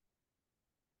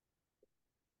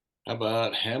 How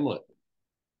about Hamlet?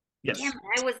 Yes. Damn,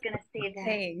 I was gonna say that.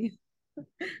 Hey.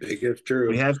 Big if true.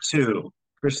 We have 2.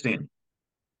 Christine.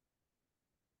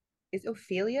 Is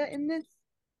Ophelia in this?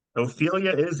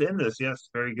 Ophelia is in this. Yes,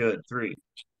 very good. 3.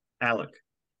 Alec.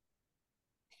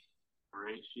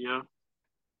 Horatio.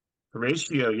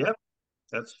 Horatio, yep.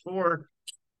 That's 4.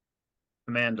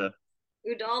 Amanda.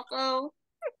 Udolpho.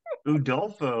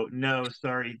 Udolpho. No,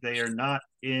 sorry. They are not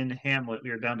in Hamlet.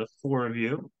 We are down to 4 of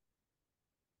you.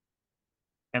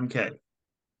 MK.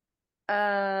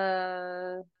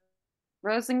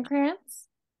 Rosencrantz.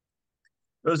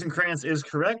 Rosencrantz is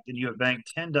correct, and you have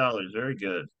banked $10. Very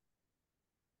good.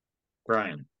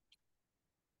 Bryan.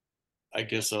 I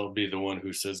guess I'll be the one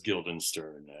who says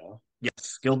Guildenstern now.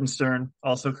 Yes, Guildenstern,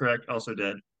 also correct, also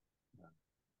dead.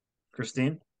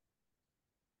 Christine?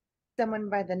 Someone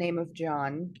by the name of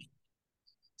John.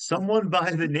 Someone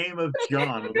by the name of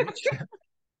John.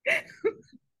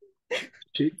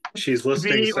 She's To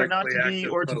listing be or not sexually to be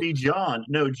active or to be folks. John.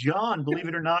 No, John, believe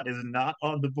it or not, is not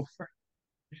on the board.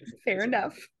 Fair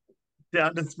enough.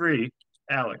 Down to 3.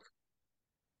 Alec.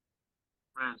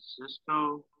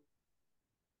 Francisco.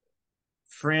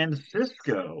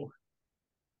 Francisco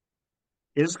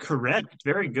is correct.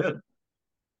 Very good.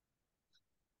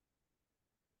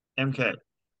 MK.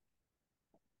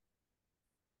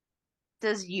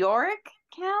 Does Yorick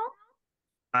count?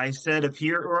 I said a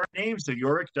peer or a name, so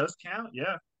Yorick does count.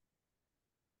 Yeah.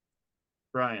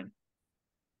 Bryan.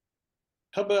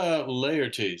 How about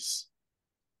Laertes?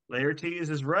 Laertes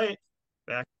is right.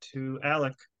 Back to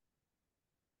Alec.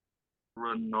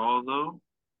 Ronaldo.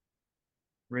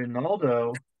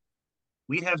 Ronaldo.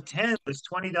 We have 10. It's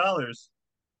 $20.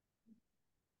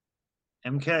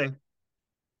 MK.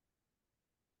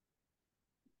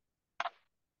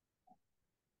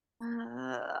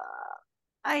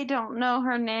 I don't know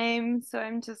her name, so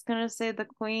I'm just gonna say the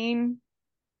Queen.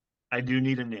 I do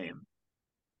need a name.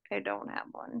 I don't have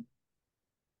one.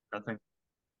 Nothing.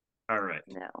 All right.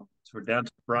 No. So we're down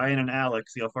to Bryan and Alec.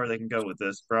 See how far they can go with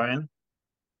this. Bryan.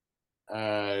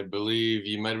 I believe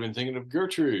you might have been thinking of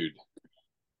Gertrude.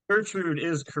 Gertrude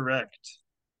is correct.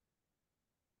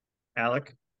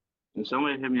 Alec. Can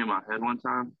somebody hit me in my head one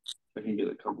time? I can get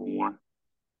a couple more.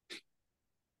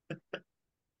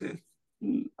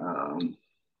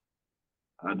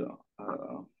 I don't.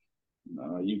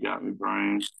 No, you got me,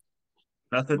 Bryan.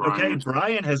 Nothing. Bryan. Okay,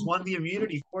 Bryan has won the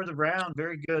immunity for the round.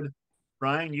 Very good.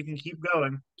 Bryan, you can keep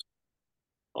going.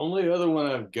 Only other one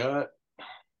I've got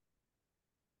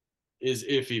is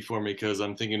iffy for me because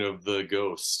I'm thinking of the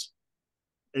ghost.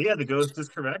 Yeah, the ghost is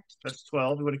correct. That's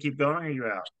 12. You want to keep going or are you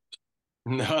out?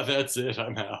 No, that's it.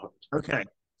 I'm out. Okay.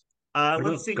 What Let's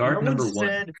about see. guard number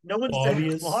 1? No one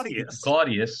said Claudius.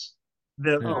 Claudius.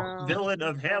 The Oh. villain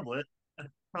of Hamlet.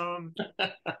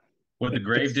 Would the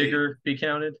Gravedigger be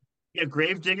counted? Yeah,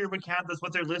 Gravedigger would count. That's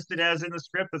what they're listed as in the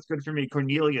script. That's good for me.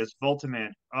 Cornelius,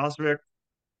 Voltimand, Osric,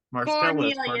 Marcellus,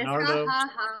 Cornelius. Bernardo. Ha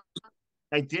ha ha.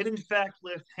 I did, in fact,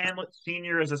 list Hamlet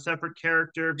Sr. as a separate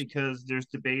character because there's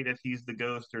debate if he's the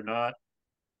ghost or not.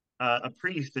 A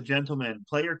priest, a gentleman,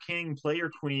 player king, player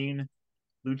queen,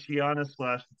 Luciana /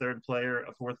 the third player,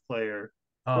 a fourth player.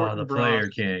 Oh, the player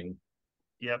king.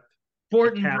 Yep.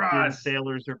 Fortinbras.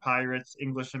 Sailors or pirates,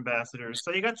 English ambassadors.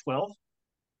 So you got 12.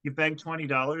 You banked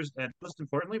 $20, and most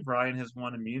importantly, Bryan has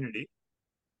won immunity.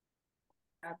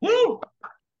 Woo!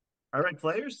 All right,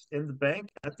 players in the bank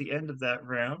at the end of that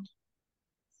round.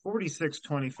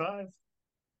 46-25.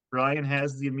 Bryan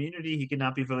has the immunity. He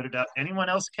cannot be voted out. Anyone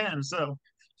else can. So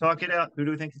talk it out. Who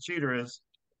do we think the cheater is?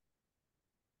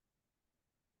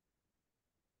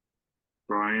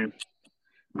 Bryan.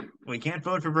 We can't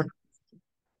vote for Bryan.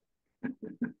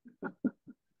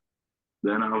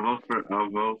 Then I'll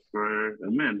vote for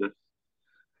Amanda.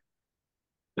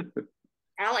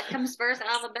 Alec comes first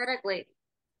alphabetically.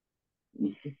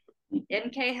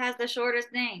 MK has the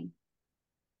shortest name.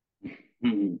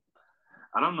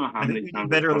 I don't know how I many think we times need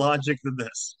better logic than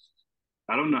this.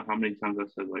 I don't know how many times I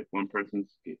said like one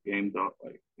person's game,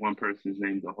 like one person's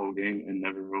name the whole game and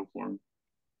never vote for him.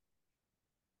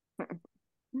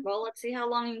 Well, let's see how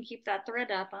long you can keep that thread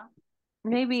up, huh?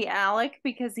 Maybe Alec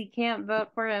because he can't vote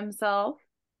for himself.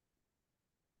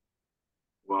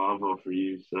 Well, I'll vote for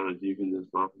you, so you can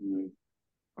just vote for me.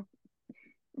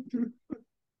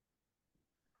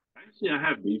 Actually, I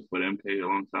had beef with MK a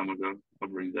long time ago. I'll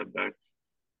bring that back.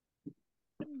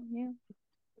 Yeah.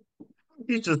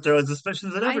 He's just throwing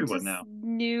suspicions at everyone now.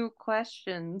 New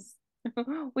questions.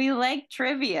 We like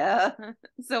trivia,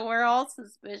 so we're all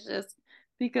suspicious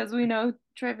because we know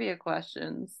trivia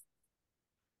questions.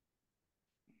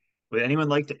 Would anyone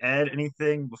like to add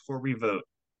anything before we vote?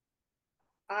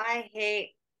 I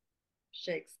hate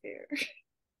Shakespeare.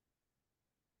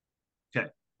 Okay,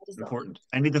 important.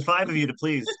 I need the 5 of you to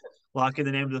please lock in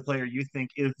the name of the player you think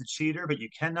is the cheater, but you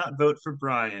cannot vote for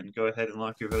Bryan. Go ahead and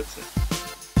lock your votes in.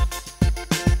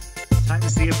 Time to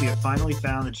see if we have finally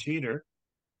found the cheater.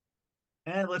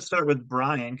 And let's start with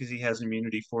Bryan because he has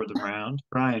immunity for the round.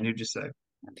 Bryan, who'd you say?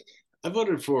 I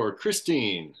voted for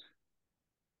Christine.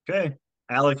 Okay.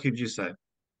 Alec, who'd you say?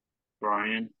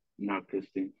 Bryan, not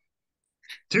Christine.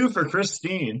 2 for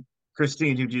Christine.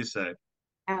 Christine, who'd you say?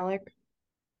 Alec.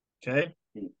 Okay.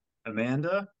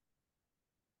 Amanda?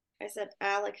 I said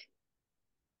Alec.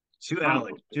 2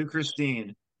 Alec, 2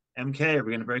 Christine. MK, are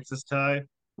we going to break this tie?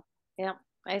 Yeah,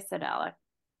 I said Alec.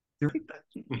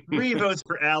 3 votes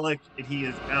for Alec, and he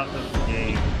is out of the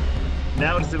game.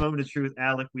 Now it's the moment of truth.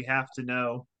 Alec, we have to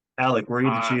know. Alec, were you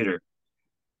the cheater?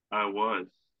 I was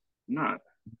not.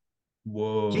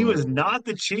 Whoa. He was not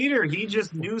the cheater. He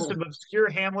just knew some obscure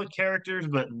Hamlet characters,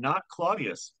 but not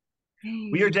Claudius.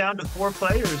 We are down to 4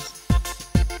 players.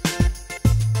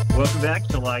 Welcome back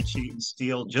to Lie, Cheat, and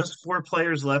Steal. Just 4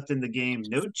 players left in the game.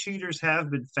 No cheaters have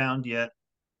been found yet,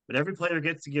 but every player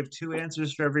gets to give 2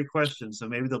 answers for every question, so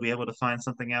maybe they'll be able to find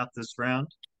something out this round.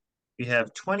 We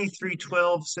have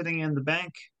 2312 sitting in the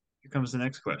bank. Here comes the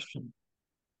next question.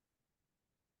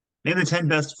 Name the 10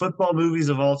 best football movies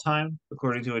of all time,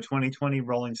 according to a 2020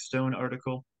 Rolling Stone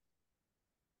article.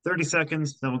 30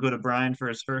 seconds, then we'll go to Bryan for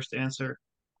his first answer.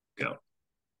 Go.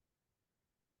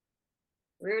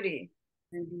 Rudy.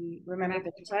 Remember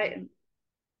the Titan.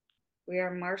 We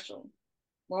Are Marshall.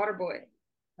 Waterboy.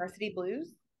 Varsity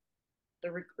Blues? The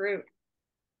Recruit.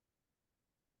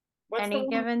 What's Any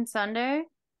Given Sunday?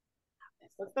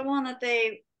 What's the one that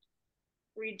they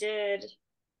redid?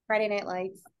 Friday Night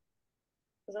Lights.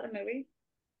 Was that a movie?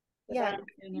 Yeah, I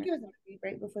think it was a movie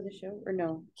right before the show, or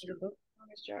no?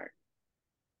 Longest Yard.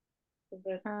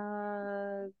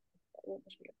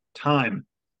 Time.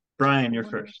 Bryan, you're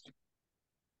first.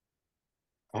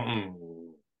 The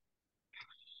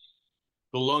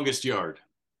Longest Yard.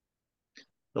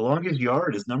 The Longest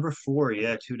Yard is number 4.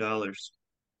 Yeah, $2.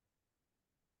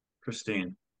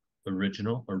 Christine.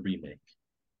 Original or remake?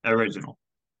 Original.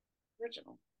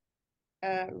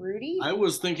 Rudy? I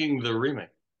was thinking the remake.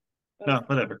 No,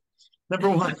 whatever. Number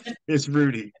 1 is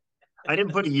Rudy. I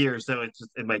didn't put a year, so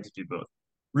it might just be both.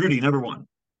 Rudy, number 1.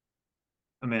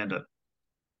 Amanda.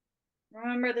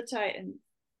 Remember the Titans.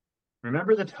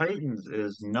 Remember the Titans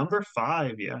is number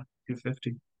 5. Yeah,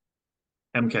 250.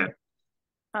 MK.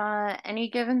 Any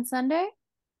Given Sunday?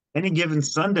 Any Given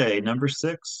Sunday, number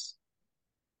 6.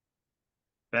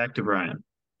 Back to Bryan.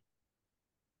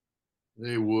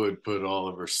 They would put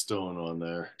Oliver Stone on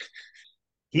there.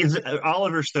 He's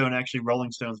Oliver Stone, actually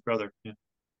Rolling Stone's brother. Yeah.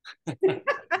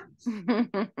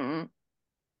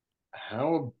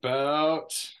 How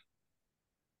about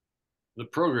The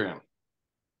Program?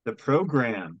 The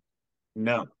Program.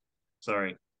 No.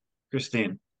 Sorry.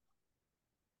 Christine.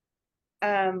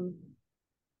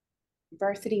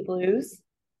 Varsity Blues?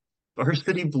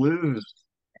 Varsity Blues.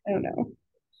 I don't know.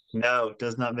 No,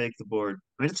 does not make the board.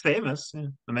 I mean, it's famous. Yeah.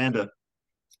 Amanda.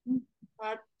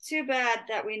 Too bad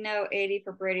that we know 80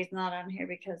 for Brady's not on here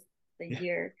because the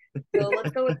year. So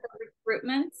let's go with the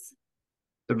recruitments.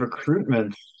 The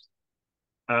recruitments.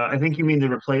 I think you mean the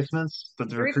replacements,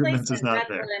 but the recruitments is not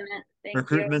there.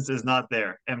 Recruitments is not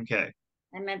there. MK.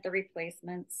 I meant the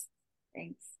replacements.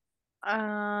 Thanks.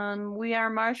 We Are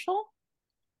Marshall.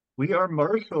 We Are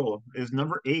Marshall is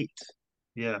number 8.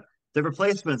 Yeah. The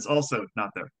replacements also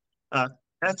not there.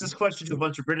 Asked this question to a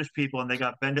bunch of British people and they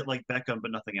got Bend It Like Beckham,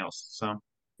 but nothing else. So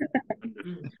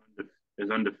Is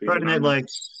undefeated. Friday Night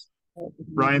Lights,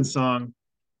 Bryan's song.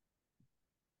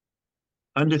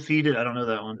 Undefeated, I don't know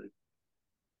that one.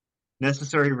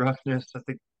 Necessary Roughness, I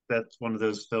think that's one of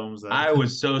those films that I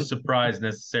was so surprised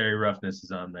Necessary Roughness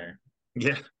is on there.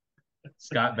 Yeah.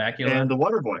 Scott Bakula. And The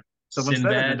Waterboy. Someone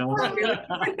said it, no one said it.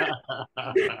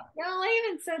 No, I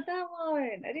even said that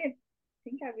one. I didn't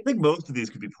think I would. I think most of these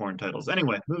could be porn titles.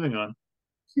 Anyway, moving on.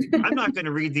 I'm not going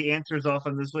to read the answers off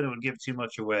on this one. It would give too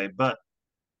much away. But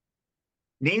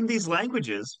name these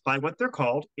languages by what they're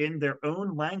called in their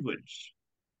own language.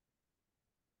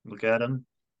 Look at them.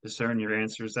 Discern your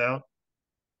answers out.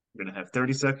 We're going to have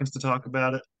 30 seconds to talk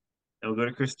about it. And we'll go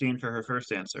to Christine for her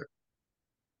first answer.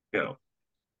 Go.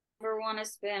 Number 1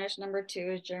 is Spanish. Number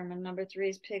 2 is German. Number 3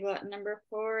 is Piglet. Number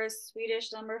 4 is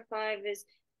Swedish. Number 5 is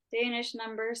Danish.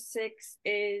 Number 6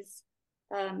 is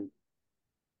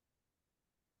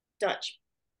Dutch.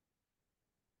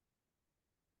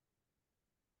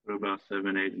 What about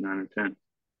 7, 8, 9, and 10?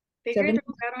 Figure it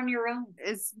out on your own.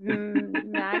 Is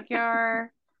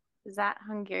Magyar, is that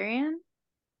Hungarian?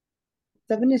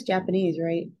 7 is Japanese,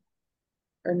 right?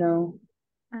 Or no?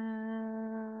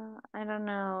 I don't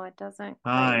know. It doesn't.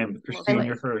 Time. Christine,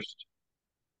 you're first.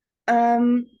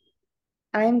 I'm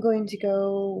going to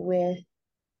go with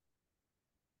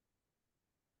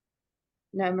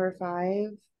Number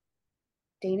 5,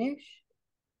 Danish.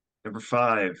 Number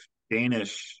 5,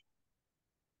 Danish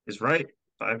is right.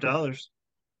 $5.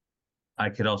 I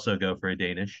could also go for a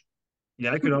Danish.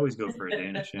 Yeah, I could always go for a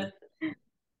Danish. Yeah.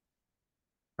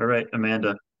 All right,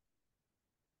 Amanda.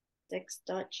 6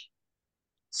 Dutch.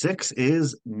 6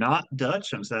 is not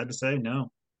Dutch. I'm sad to say,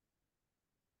 no.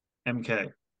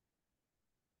 MK.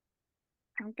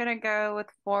 I'm gonna go with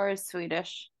 4 is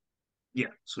Swedish. Yeah,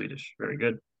 Swedish. Very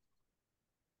good.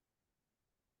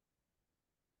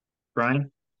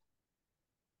 Bryan?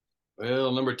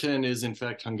 Well, number 10 is in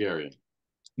fact Hungarian.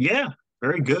 Yeah,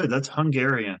 very good. That's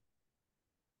Hungarian.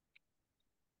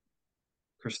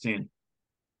 Christine?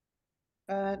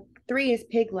 3 is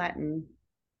Pig Latin.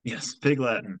 Yes, Pig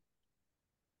Latin.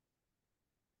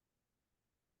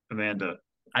 Amanda?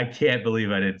 I can't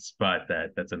believe I didn't spot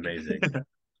that. That's amazing.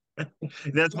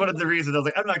 That's one of the reasons I was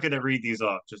like, I'm not going to read these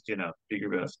off. Just, do your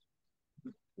best.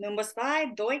 Number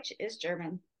 5, Deutsch is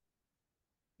German.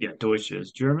 Yeah, Deutsch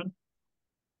is German.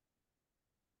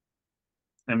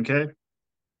 MK?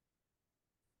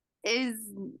 Is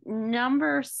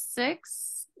number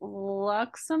 6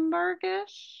 Luxembourgish?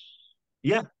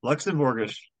 Yeah,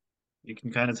 Luxembourgish. You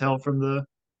can kind of tell from the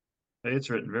way it's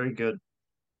written. Very good.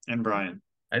 And Bryan?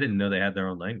 I didn't know they had their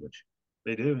own language.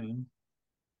 They do. Yeah.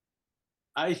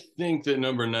 I think that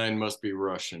number 9 must be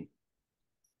Russian.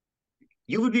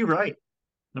 You would be right.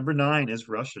 Number 9 is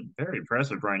Russian. Very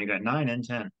impressive, Bryan. You got 9 and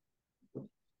 10.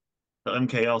 The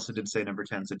MK also did say number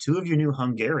 10. So 2 of you knew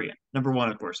Hungarian. Number 1,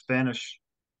 of course, Spanish.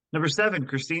 Number 7,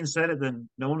 Christine said it, then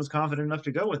no one was confident enough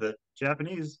to go with it.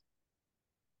 Japanese.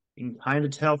 You can kind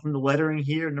of tell from the lettering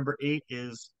here. Number 8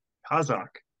 is Kazakh.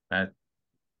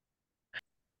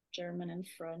 German and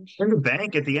French. In the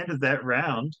bank at the end of that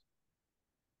round,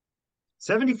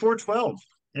 74-12.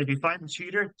 And if you find the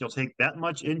cheater, you'll take that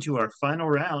much into our final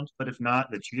round. But if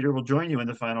not, the cheater will join you in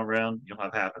the final round. You'll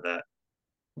have half of that.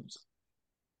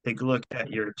 Take a look at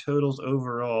your totals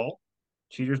overall.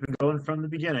 Cheater's been going from the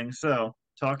beginning. So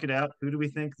talk it out. Who do we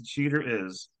think the cheater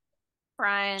is?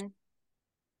 Bryan.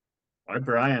 Why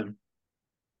Bryan?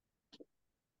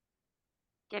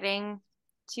 Getting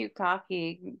too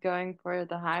cocky, going for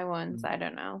the high ones. I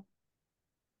don't know.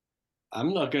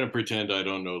 I'm not going to pretend I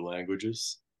don't know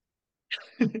languages.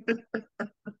 That's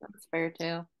fair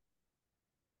too.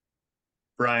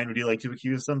 Bryan, would you like to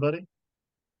accuse somebody?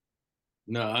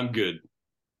 No, I'm good.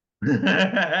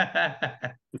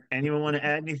 Anyone want to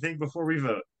add anything before we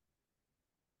vote?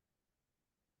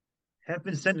 Have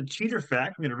been sent a cheater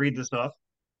fact. I'm going to read this off.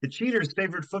 The cheater's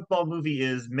favorite football movie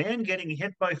is Man Getting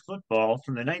Hit by Football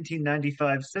from the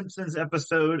 1995 Simpsons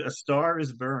episode A Star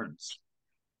is Burns.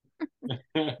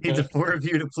 Need the 4 of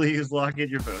you to please lock in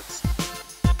your votes.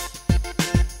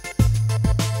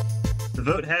 The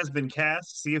vote has been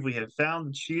cast. See if we have found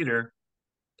the cheater.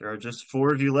 There are just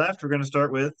 4 of you left. We're going to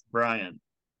start with Bryan.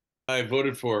 I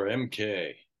voted for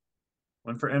MK.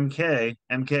 1 for MK.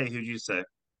 MK, who'd you say?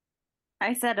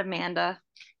 I said Amanda.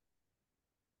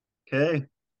 Okay.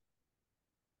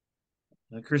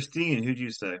 Christine, who'd you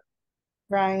say?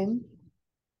 Bryan.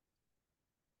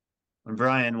 And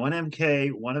Bryan, 1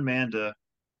 MK, 1 Amanda.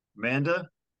 Amanda,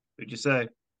 who'd you say?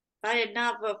 I did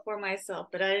not vote for myself,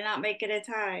 but I did not make it a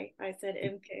tie. I said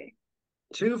MK.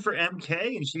 2 for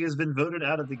MK, and she has been voted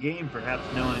out of the game, perhaps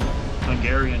knowing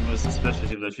Hungarian was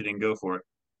suspicious, even though she didn't go for it.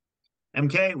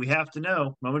 MK, we have to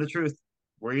know. Moment of truth.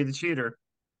 Were you the cheater?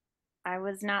 I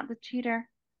was not the cheater.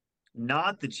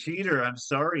 Not the cheater. I'm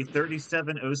sorry.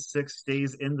 3706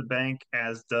 stays in the bank,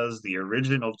 as does the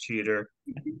original cheater.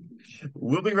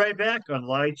 We'll be right back on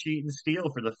Lie, Cheat, and Steal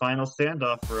for the final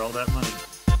standoff for all that money.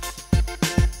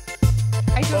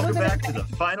 Welcome back to the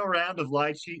final round of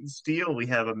Lie, Cheat, and Steal. We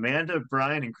have Amanda,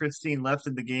 Bryan, and Christine left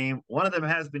in the game. One of them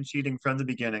has been cheating from the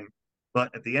beginning.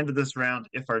 But at the end of this round,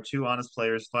 if our 2 honest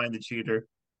players find the cheater,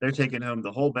 they're taking home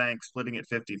the whole bank, splitting it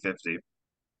 50-50.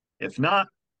 If not,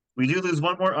 we do lose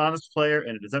 1 more honest player,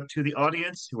 and it is up to the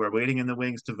audience who are waiting in the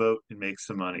wings to vote and make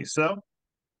some money. So,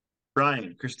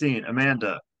 Bryan, Christine,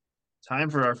 Amanda, time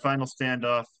for our final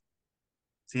standoff.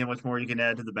 See how much more you can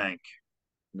add to the bank.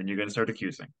 And then you're going to start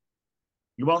accusing.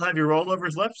 You all have your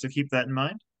rollovers left, so keep that in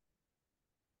mind.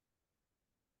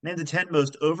 Name the 10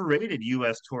 most overrated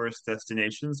U.S. tourist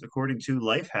destinations according to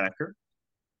Lifehacker.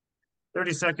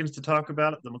 30 seconds to talk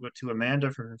about it, then we'll go to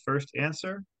Amanda for her first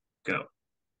answer. Go.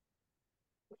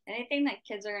 Anything that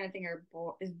kids are going to think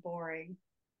is boring.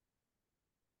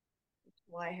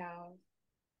 White House.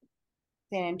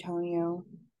 San Antonio.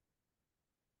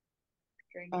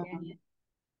 Grand Canyon.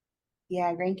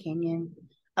 Yeah, Grand Canyon.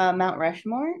 Mount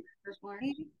Rushmore. Rushmore.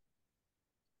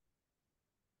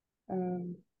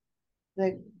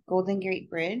 The Golden Gate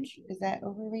Bridge. Is that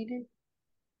overrated?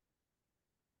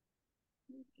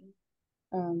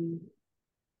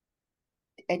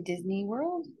 At Disney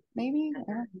World, maybe? I don't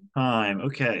know. Time.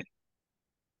 Okay.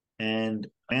 And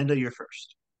Amanda, you're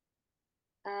first.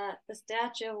 The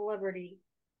Statue of Liberty.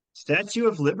 Statue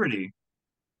of Liberty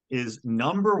is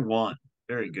number one.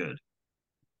 Very good.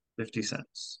 50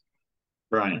 cents.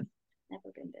 Bryan.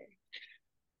 Never been there.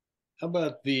 How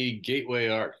about the Gateway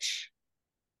Arch?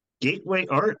 Gateway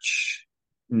Arch.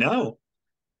 No.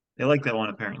 They like that one,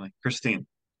 apparently. Christine.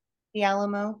 The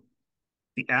Alamo.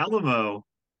 The Alamo.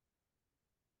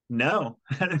 No.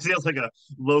 It feels like a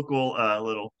local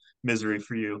little misery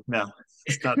for you. No,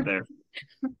 it's not there.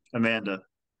 Amanda.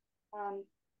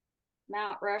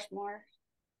 Mount Rushmore.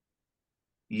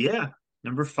 Yeah.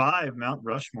 Number 5, Mount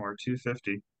Rushmore,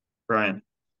 250. Bryan.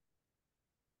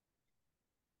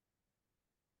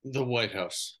 The White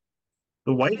House.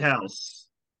 The White House.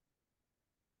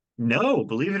 No,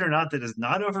 believe it or not, that is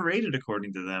not overrated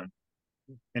according to them.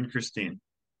 And Christine.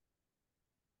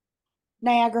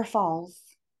 Niagara Falls.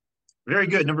 Very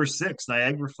good. Number 6,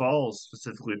 Niagara Falls,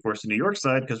 specifically, of course, the New York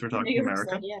side, because we're talking New York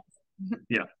America. side, yes.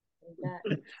 Yeah.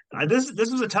 That.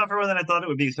 This was a tougher one than I thought it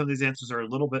would be. Some of these answers are a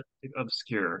little bit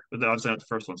obscure, but obviously not the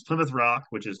first ones. Plymouth Rock,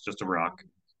 which is just a rock.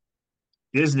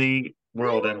 Disney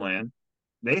World and Land.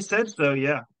 They said so,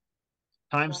 yeah.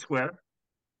 Times Square.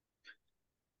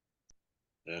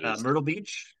 Myrtle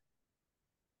Beach.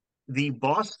 The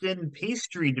Boston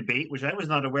pastry debate, which I was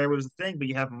not aware was a thing, but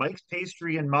you have Mike's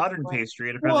Pastry and Modern Pastry,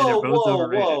 and apparently they're both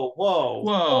overrated.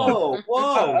 Whoa.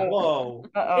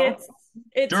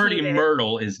 It's Dirty heated.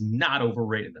 Myrtle is not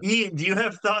overrated. Ian, do you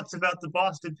have thoughts about the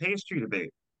Boston pastry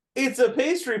debate? It's a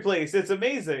pastry place. It's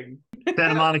amazing.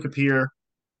 Santa Monica Pier.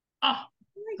 Ah,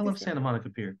 I love Santa Monica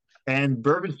Pier. And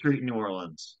Bourbon Street in New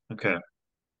Orleans. Okay.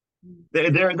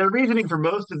 Their reasoning for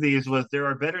most of these was there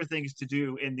are better things to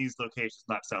do in these locations,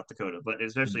 not South Dakota, but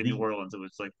especially New Orleans. It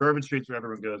was like Bourbon Street's where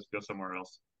everyone goes, go somewhere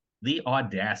else. The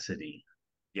audacity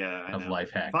of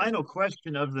life hacking. Final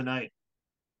question of the night.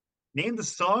 Name the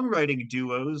songwriting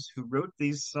duos who wrote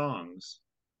these songs.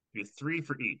 You have 3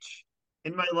 for each.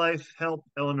 In My Life, Help,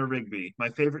 Eleanor Rigby. My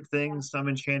Favorite Thing, Some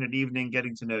Enchanted Evening,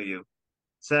 Getting to Know You.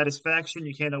 Satisfaction,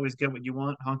 You Can't Always Get What You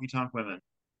Want, Honky Tonk Women.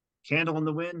 Candle in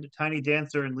the Wind, Tiny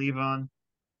Dancer and Levon.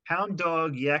 Hound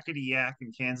Dog, Yakety Yak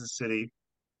in Kansas City.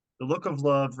 The Look of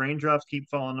Love, Raindrops Keep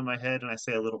Falling on My Head and I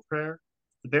Say a Little Prayer.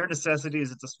 The Bare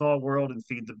Necessities, It's a Small World and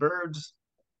Feed the Birds.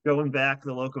 Going Back,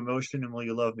 The Locomotion and Will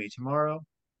You Love Me Tomorrow.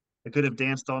 I Could Have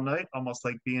Danced All Night, Almost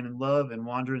Like Being in Love and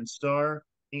Wandering Star.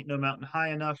 Ain't No Mountain High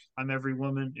Enough, I'm Every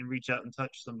Woman, and Reach Out and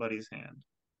Touch Somebody's Hand.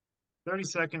 30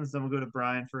 seconds, then we'll go to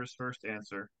Bryan for his first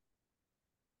answer.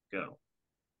 Go.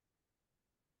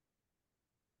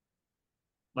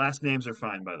 Last names are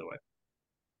fine, by the way.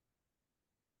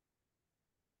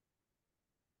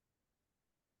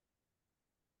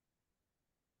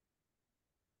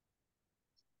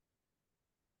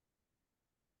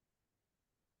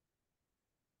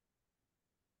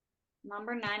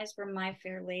 Number 9 is from My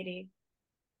Fair Lady.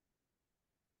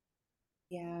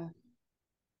 Yeah.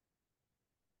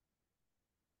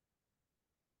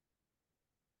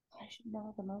 I should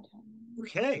know the Motown.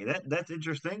 Okay, that's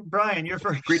interesting. Bryan, you're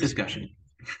first. Great discussion.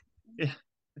 Yeah.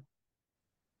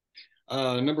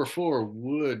 Number 4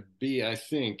 would be, I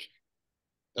think,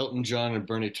 Elton John and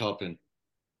Bernie Taupin.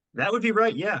 That would be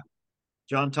right, yeah.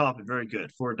 John Taupin, very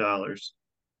good. $4.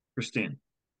 Christine.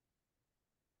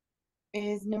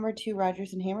 Is number 2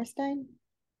 Rodgers and Hammerstein?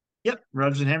 Yep,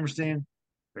 Rodgers and Hammerstein.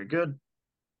 Very good.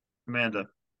 Amanda.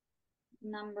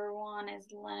 Number 1 is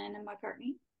Lennon and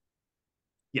McCartney.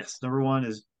 Yes, number 1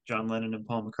 is John Lennon and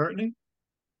Paul McCartney.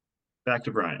 Back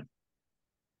to Bryan.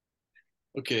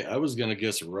 Okay, I was gonna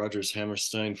guess Rodgers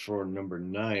Hammerstein for number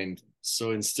 9.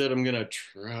 So instead I'm gonna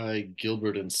try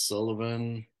Gilbert and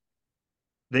Sullivan.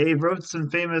 They wrote some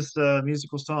famous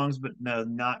musical songs, but no,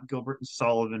 not Gilbert and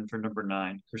Sullivan for number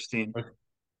 9. Christine.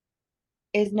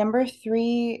 Is number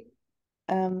 3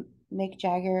 Mick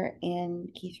Jagger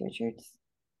and Keith Richards?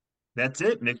 That's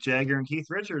it. Mick Jagger and Keith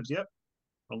Richards. Yep.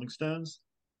 Rolling Stones.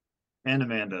 And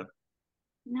Amanda.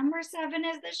 Number 7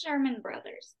 is the Sherman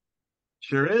Brothers.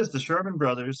 Sure is. The Sherman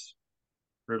Brothers.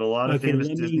 Heard a lot of famous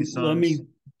Disney songs.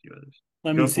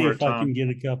 Let me see if I can get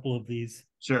a couple of these.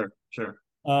 Sure.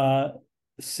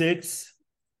 6,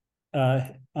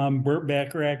 Burt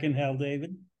Bacharach and Hal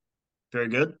David. Very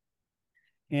good.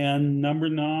 And number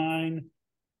 9,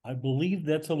 I believe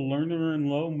that's a Lerner and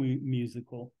Lowe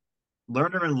musical.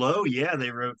 Lerner and Lowe, yeah, they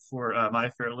wrote for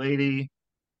My Fair Lady,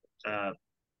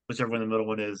 whichever one the middle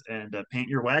one is, and Paint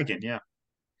Your Wagon, yeah.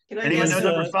 Can I Anyone guess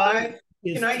know number 5?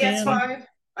 Can I guess 5?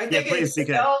 I Yeah, think please, it's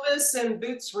DK. Elvis and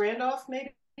Boots Randolph,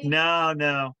 maybe.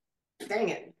 No. Dang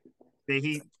it.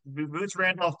 Boots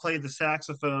Randolph played the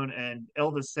saxophone and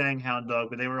Elvis sang Hound Dog,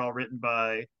 but they were all written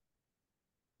by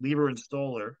Lieber and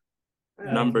Stoller.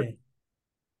 Number Okay.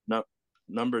 no,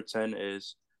 number 10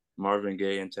 is Marvin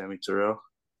Gaye and Tammy Terrell.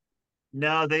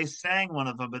 No, they sang one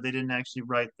of them, but they didn't actually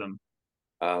write them.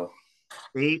 Oh.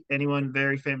 8, anyone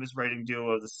very famous writing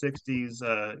duo of the 60s,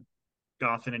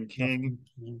 Goffin and King.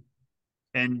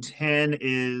 And 10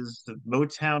 is the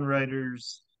Motown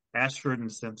writers, Ashford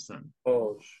and Simpson.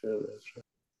 Oh, shit. That's right.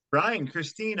 Bryan,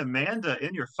 Christine, Amanda,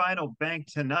 in your final bank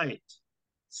tonight.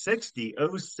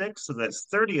 60.06, so that's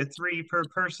 30 per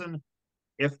person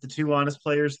if the two honest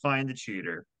players find the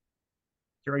cheater.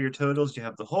 Here are your totals. You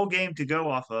have the whole game to go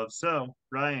off of. So,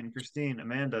 Bryan, Christine,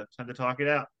 Amanda, time to talk it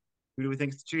out. Who do we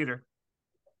think is the cheater?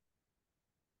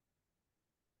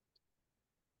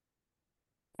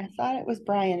 I thought it was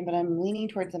Bryan, but I'm leaning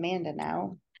towards Amanda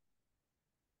now.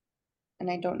 And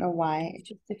I don't know why. It's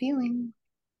just a feeling.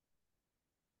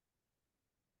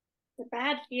 It's a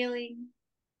bad feeling.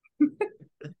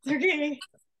 It's okay.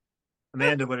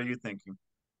 Amanda, what are you thinking?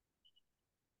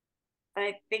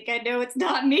 I think I know it's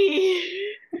not me.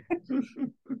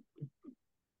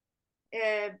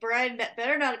 Bryan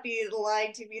better not be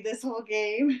lying to me this whole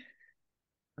game.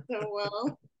 So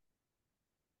well.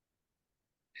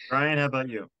 Bryan, how about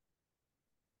you?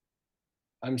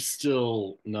 I'm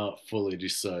still not fully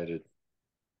decided.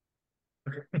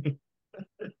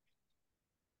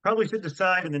 Probably should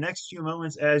decide in the next few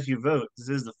moments as you vote. This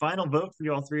is the final vote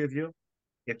for all three of you.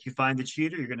 If you find the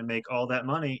cheater, you're going to make all that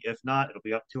money. If not, it'll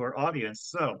be up to our audience.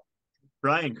 So,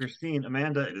 Bryan, Christine,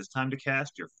 Amanda, it is time to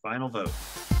cast your final vote.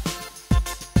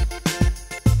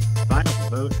 Final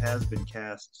vote has been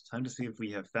cast. Time to see if we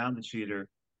have found the cheater.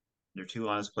 Their two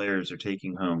honest players are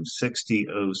taking home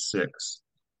 60.06.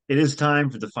 It is time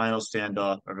for the final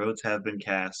standoff. Our votes have been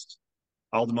cast.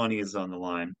 All the money is on the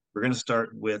line. We're going to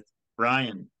start with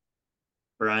Bryan.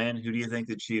 Bryan, who do you think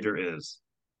the cheater is?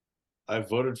 I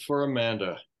voted for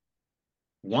Amanda.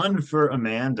 1 for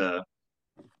Amanda.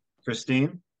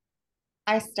 Christine?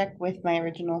 I stuck with my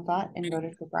original thought and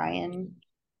voted for Bryan.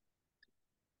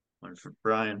 1 for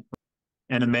Bryan.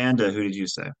 And Amanda, who did you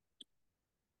say?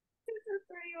 This is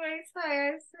pretty ways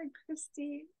higher. I said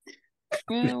Christine.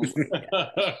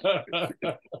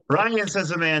 Bryan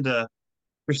says Amanda.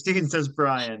 Christine says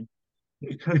Bryan.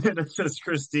 Amanda says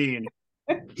Christine.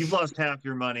 You've lost half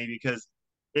your money because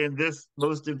in this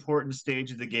most important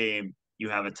stage of the game, you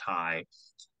have a tie,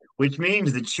 which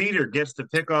means the cheater gets to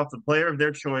pick off the player of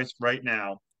their choice right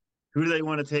now. Who do they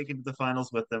want to take into the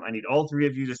finals with them? I need all three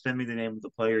of you to send me the name of the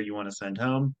player you want to send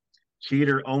home.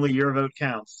 Cheater, only your vote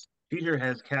counts. Cheater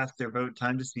has cast their vote.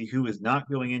 Time to see who is not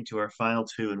going into our final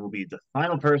two and will be the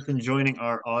final person joining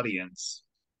our audience.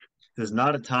 This is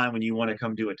not a time when you want to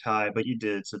come do a tie, but you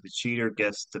did, so the cheater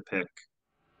gets to pick.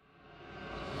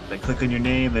 If I click on your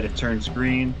name and it turns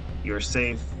green, you're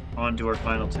safe. On to our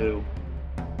final two.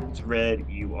 It's red,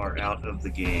 you are out of the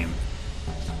game.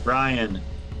 Bryan,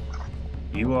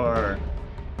 you are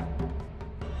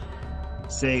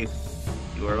safe.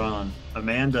 You are on.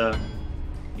 Amanda,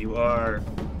 you are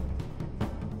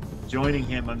joining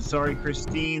him. I'm sorry,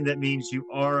 Christine. That means you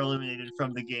are eliminated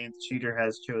from the game. The cheater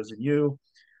has chosen you.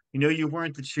 You know you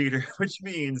weren't the cheater, which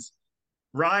means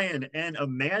Bryan and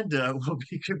Amanda will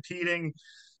be competing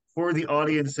for the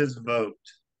audience's vote.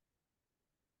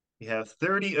 We have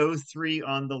 30.03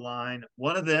 on the line.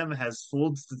 One of them has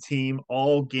fooled the team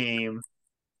all game.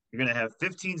 You're going to have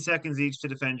 15 seconds each to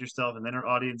defend yourself, and then our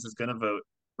audience is going to vote.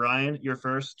 Bryan, you're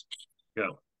first.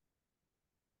 Go.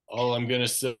 All I'm going to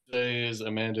say is,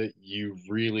 Amanda, you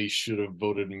really should have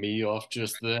voted me off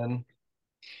just then,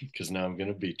 because now I'm going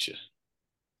to beat you.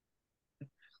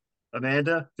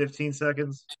 Amanda, 15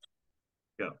 seconds.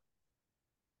 Go.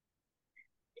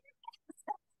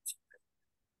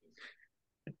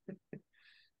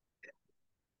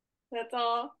 That's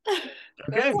all.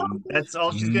 Okay, that's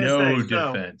all she's going to No say.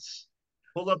 defense.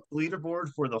 So, pull up the leaderboard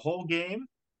for the whole game,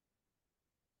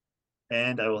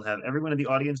 and I will have everyone in the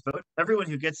audience vote. Everyone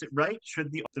who gets it right, should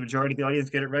the majority of the audience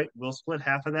get it right, will split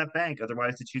half of that bank.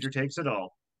 Otherwise, the cheater takes it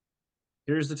all.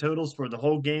 Here's the totals for the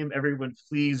whole game. Everyone,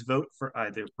 please vote for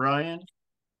either Bryan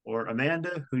or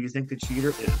Amanda, who you think the cheater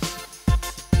is.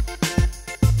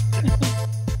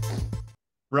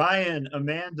 Bryan,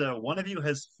 Amanda, one of you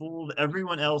has fooled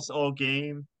everyone else all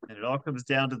game, and it all comes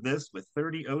down to this with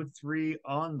 30.03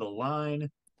 on the line.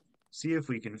 See if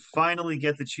we can finally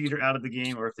get the cheater out of the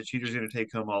game or if the cheater's going to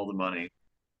take home all the money.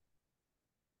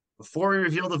 Before we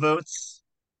reveal the votes,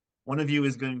 One of you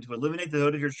is going to eliminate the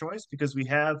vote of your choice because we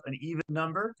have an even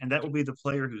number, and that will be the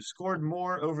player who scored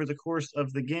more over the course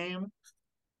of the game.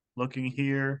 Looking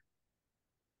here.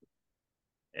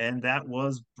 And that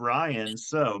was Bryan.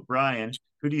 So, Bryan,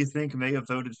 who do you think may have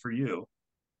voted for you?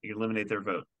 You can eliminate their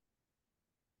vote.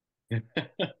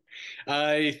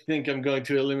 I think I'm going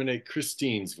to eliminate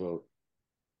Christine's vote.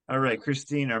 All right,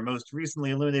 Christine, our most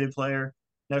recently eliminated player.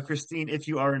 Now, Christine, if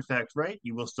you are in fact right,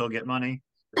 you will still get money.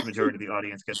 The majority of the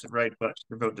audience gets it right, but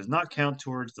your vote does not count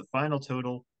towards the final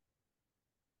total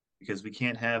because we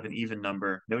can't have an even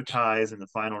number, no ties in the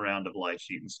final round of Lie,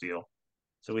 Cheat, and Steal.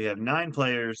 So we have 9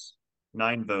 players,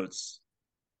 9 votes.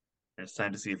 And it's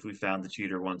time to see if we found the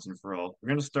cheater once and for all. We're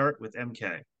going to start with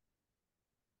MK.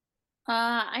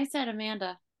 I said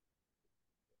Amanda.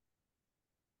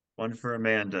 1 for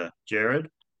Amanda. Jared?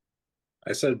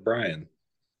 I said Bryan.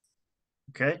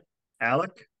 Okay.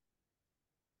 Alec?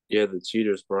 Yeah, the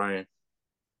cheater's Bryan.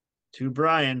 2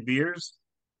 Bryan. Beers?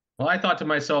 Well, I thought to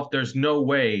myself, there's no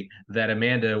way that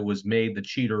Amanda was made the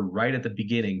cheater right at the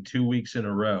beginning, 2 weeks in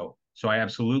a row. So I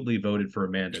absolutely voted for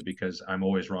Amanda because I'm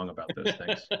always wrong about those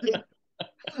things.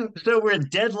 So we're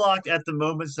deadlocked at the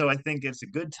moment, so I think it's a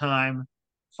good time,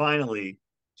 finally,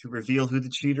 to reveal who the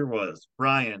cheater was.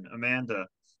 Bryan, Amanda,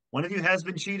 one of you has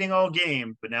been cheating all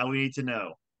game, but now we need to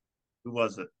know. Who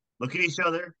was it? Look at each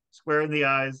other, square in the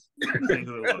eyes, and say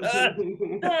who it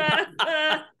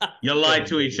was. You lied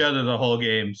to each other the whole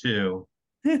game, too.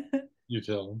 You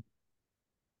tell them.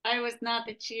 I was not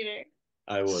the cheater.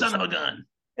 I was. Son of a gun.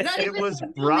 It was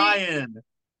Bryan.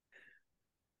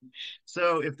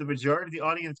 So if the majority of the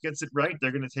audience gets it right,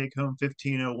 they're going to take home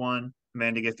 1501.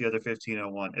 Amanda gets the other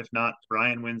 1501. If not,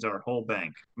 Bryan wins our whole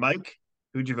bank. Mike,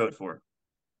 who'd you vote for?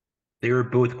 They were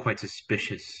both quite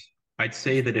suspicious. I'd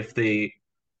say that if they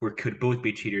could both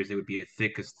be cheaters, they would be as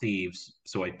thick as thieves.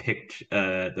 So I picked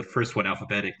the first one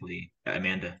alphabetically,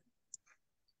 Amanda.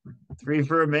 3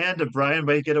 for Amanda. Bryan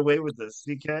might get away with this.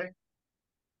 CK?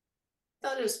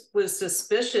 Thought it was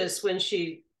suspicious when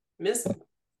she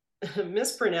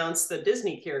mispronounced the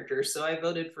Disney character, so I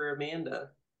voted for Amanda.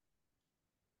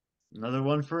 Another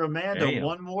one for Amanda. Damn.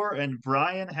 One more, and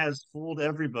Bryan has fooled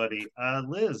everybody.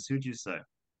 Liz, who'd you say?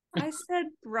 I said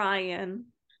Bryan.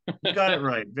 You got it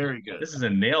right. Very good. This is a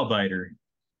nail biter.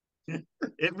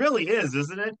 It really is,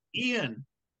 isn't it? Ian,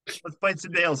 let's bite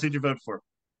some nails. Who'd you vote for?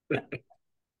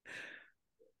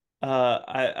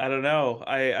 I don't know.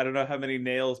 I don't know how many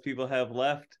nails people have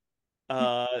left.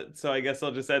 So I guess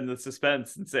I'll just end the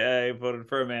suspense and say I voted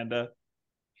for Amanda.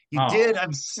 You did.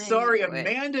 I'm sorry.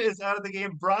 Amanda is out of the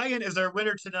game. Bryan is our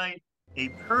winner tonight. A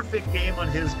perfect game on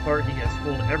his part. He has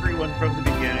fooled everyone from the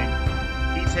beginning.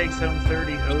 He takes home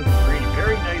 30-03.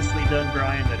 Very nicely done,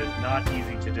 Bryan. That is not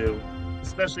easy to do,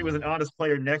 especially with an honest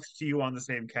player next to you on the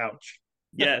same couch.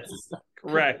 Yes,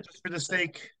 correct. Just for the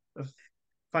sake of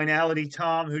finality,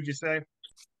 Tom, who'd you say?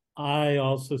 I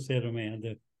also said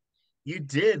Amanda. You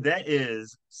did. That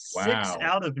is 6 Wow.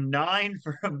 out of 9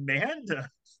 for Amanda.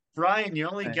 Bryan, you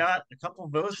only got a couple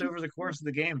votes over the course of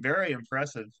the game. Very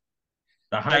impressive.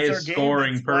 The That's highest our game.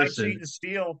 scoring That's Lie, person. Cheat, and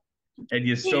Steal. And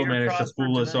you still Peter managed to prospered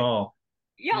fool us tonight. all.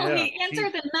 Yo, Yeah, he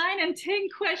answered the 9 and 10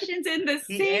 questions in the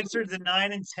He same. answered the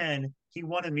 9 and 10. He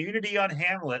won immunity on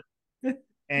Hamlet.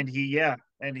 And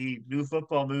he knew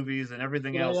football movies and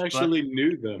everything else. I actually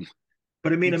knew them.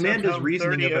 But I mean, He took Amanda's home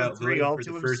reasoning 30 about 03 voting all for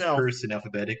to the first himself. person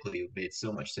alphabetically made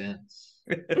so much sense.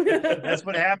 That's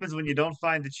what happens when you don't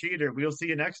find the cheater. We'll see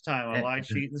you next time on Lie,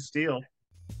 Cheat, and Steal.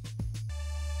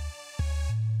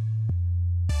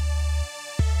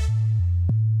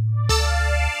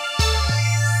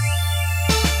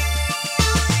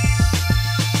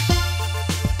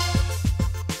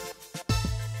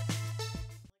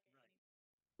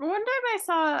 One time I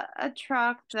saw a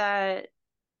truck that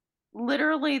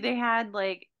literally they had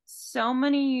like so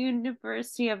many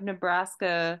University of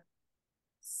Nebraska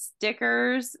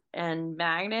stickers and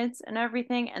magnets and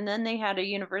everything, and then they had a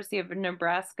University of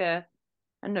Nebraska,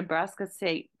 a Nebraska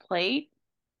State plate,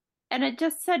 and it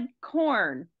just said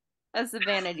corn as the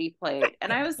vanity plate.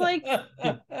 And I was like,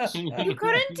 you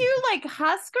couldn't do like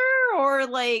Husker or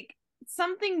like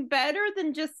something better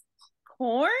than just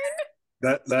corn?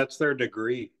 That's their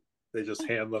degree. They just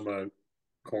hand them a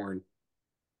corn.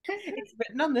 It's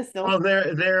written on the silk. Well,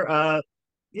 their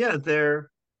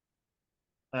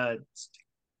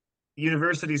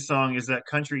university song is that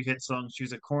country hit song,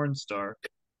 She's a Corn Star.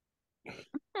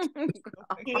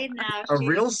 Hey, now A she's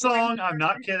real corn song? star. I'm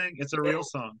not kidding. It's a real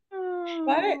song.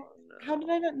 What? How did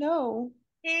I not know?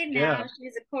 Hey, now Yeah.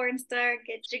 she's a corn star.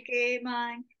 Get your game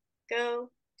on. Go.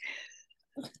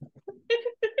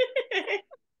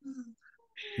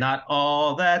 Not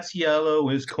all that's yellow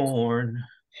is corn.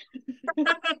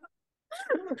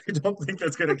 I don't think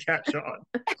that's going to catch on.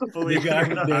 The Believe it guy or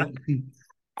with not. that,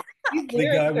 the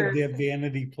guy with that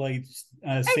vanity plates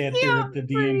sat there at the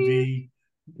DMV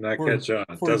Not for, catch on.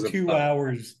 for Doesn't 2 pop.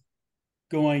 hours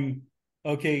going,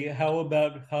 okay, how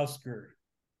about Husker?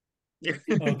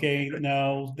 Okay,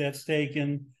 no, that's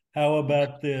taken. How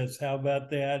about this? How about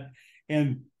that?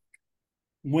 And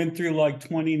went through like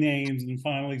 20 names and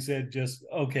finally said just,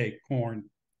 okay, corn.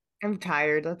 I'm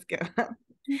tired. Let's go.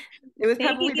 It was Maybe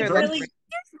probably they their really lunch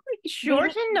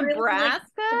Shorten really Nebraska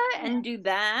like- and do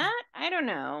that? I don't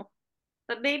know.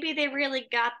 But maybe they really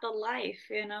got the life,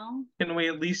 you know? Can we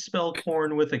at least spell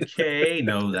corn with a K?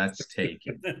 No, that's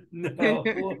taken. No.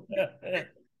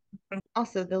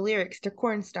 Also, the lyrics to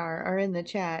Corn Star are in the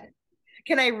chat.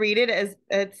 Can I read it as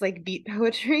it's like beat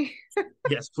poetry?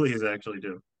 Yes, please, actually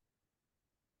do.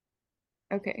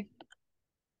 Okay.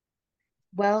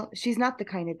 Well, she's not the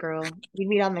kind of girl you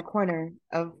meet on the corner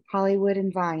of Hollywood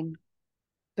and Vine,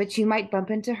 but you might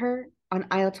bump into her on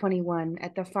aisle 21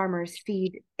 at the farmer's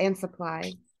feed and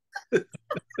supply.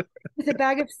 With a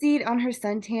bag of seed on her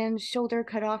suntan, shoulder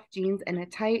cut off jeans, and a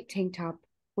tight tank top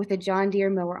with a John Deere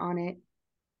mower on it.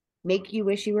 Make you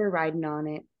wish you were riding on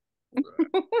it.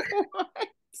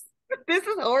 This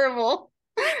is horrible.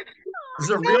 This is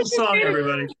a real song,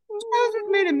 everybody. I was just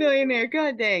made a millionaire.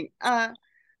 God dang.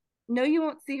 No, you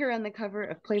won't see her on the cover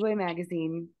of Playboy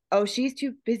magazine. Oh, she's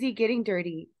too busy getting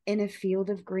dirty in a field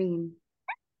of green.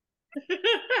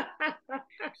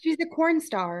 She's a corn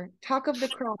star, talk of the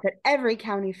crop at every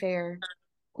county fair.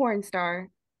 Corn star,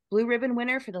 blue ribbon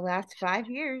winner for the last 5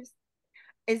 years.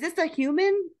 Is this a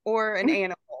human or an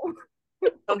animal?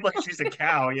 Sounds like she's a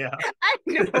cow, yeah. I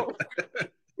know.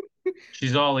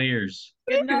 She's all ears.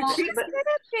 You know, She's but good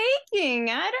at baking.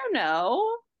 I don't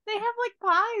know. They have like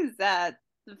pies at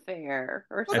the fair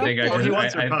or I something. think I Oh, he just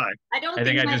wants her pie. I don't I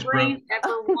think think I my just brain ever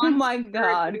Oh wants my the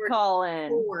God, word Colin.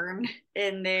 corn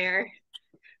in there.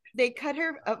 They cut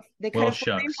Well, a four-lane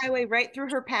shucks. highway right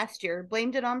through her pasture,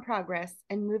 blamed it on progress,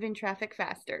 and moving traffic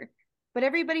faster. But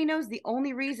everybody knows the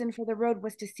only reason for the road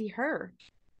was to see her.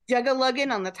 Jugga-lugging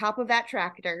on the top of that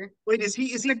tractor. Wait, is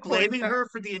he The corn blaming star. her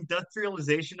for the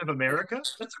industrialization of America?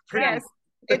 That's a pretty Yes,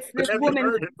 it's this heavy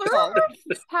woman's burden. fault.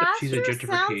 She's a Pastor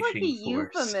sounds like a gentrification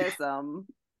force. euphemism.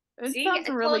 It See, sounds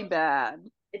I really told- bad.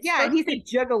 It's Yeah, and supposed, he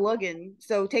said jugga-lugging,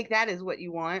 so take that as what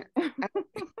you want.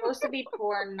 supposed to be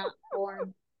porn, not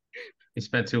porn. He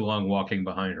spent too long walking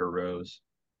behind her rows.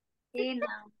 See now,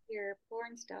 you're a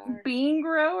porn star. Bean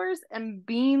growers and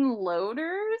bean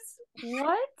loaders?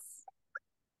 What?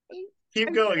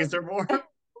 Keep going. Is there more?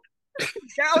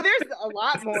 No, there's a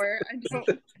lot more.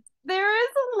 There is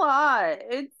a lot.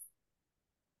 It's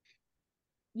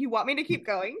You want me to keep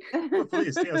going? Oh,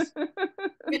 please, yes.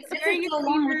 It's Swear been you'd so seen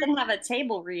long we her- didn't have a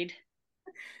table read.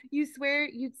 You swear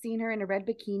you'd seen her in a red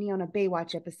bikini on a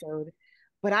Baywatch episode.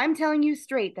 But I'm telling you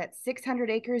straight that 600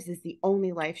 acres is the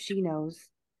only life she knows.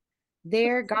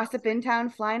 There, gossip in town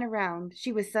flying around.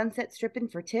 She was sunset stripping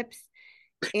for tips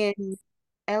in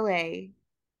LA.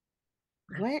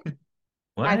 What?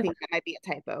 What? I think that might be a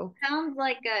typo. Sounds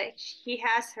like he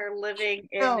has her living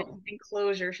in No. an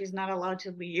enclosure. She's not allowed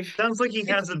to leave. Sounds like he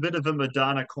has a bit of a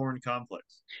Madonna corn complex.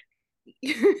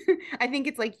 I think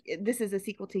it's like this is a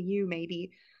sequel to You,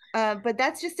 maybe. But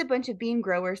that's just a bunch of bean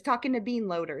growers talking to bean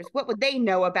loaders. What would they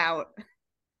know about?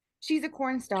 She's a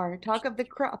corn star, talk of the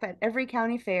crop at every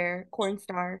county fair, corn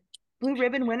star, blue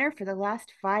ribbon winner for the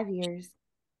last 5 years.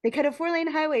 They cut a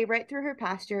 4-lane highway right through her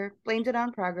pasture, blamed it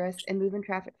on progress and moving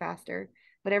traffic faster.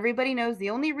 But everybody knows the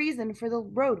only reason for the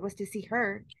road was to see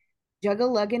her.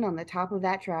 Jugga-lugging on the top of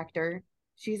that tractor.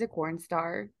 She's a corn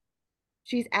star.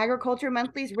 She's Agriculture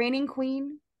Monthly's reigning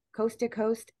queen, coast to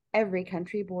coast, every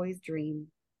country boy's dream.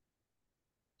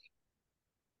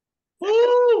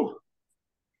 Woo!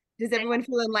 Does everyone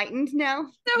feel enlightened now?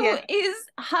 So Yes. is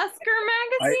Husker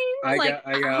magazine I like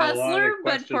got a lot of Hustler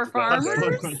but for questions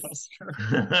about farmers?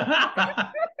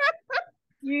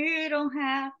 You don't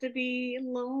have to be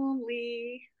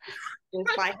lonely.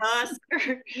 Just by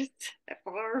Huskers at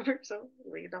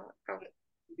farmersonly.com.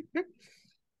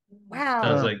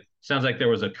 Wow. Sounds like there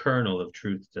was a kernel of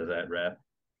truth to that rap.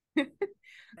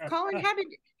 Colin,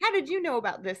 how did you know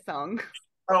about this song?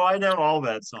 Oh, I know all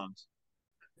bad songs.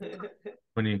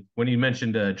 When you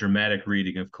mentioned a dramatic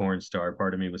reading of Corn Star,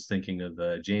 part of me was thinking of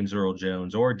James Earl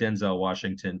Jones or Denzel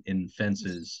Washington in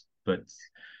Fences, but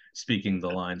speaking the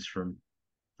lines from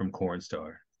Corn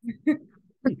Star. The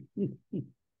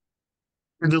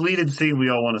deleted scene we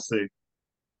all want to see.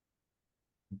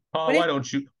 Paul,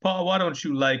 why don't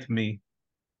you like me?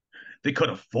 They cut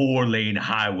a 4-lane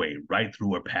highway right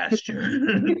through her pasture.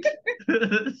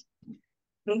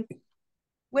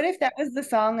 What if that was the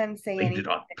song on Say Blamed Anything? it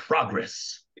on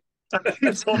progress.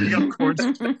 It's holding up corn.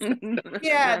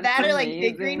 Yeah, That's that or like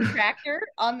Big Green amazing. Tractor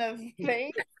on the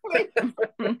thing.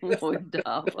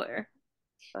 $1.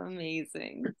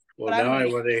 Amazing. Well, But I'm now I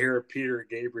ready. want to hear Peter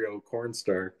Gabriel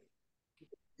Cornstar.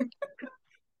 You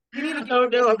need to Oh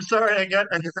no, I'm sorry. I got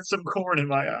some corn in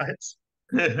my eyes.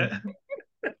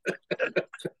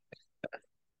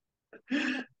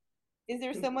 Is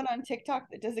there someone on TikTok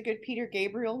that does a good Peter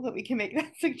Gabriel that we can make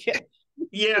that suggestion?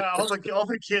 Yeah, all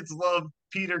the kids love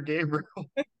Peter Gabriel.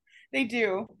 They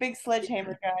do. Big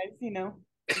sledgehammer guys, you know.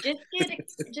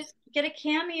 Just get a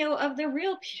cameo of the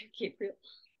real Peter Gabriel.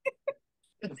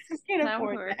 Can't That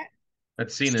afford works. that.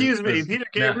 That scene Excuse me, Peter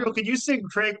now, Gabriel, can you sing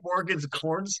Craig Morgan's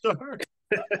Corn Star?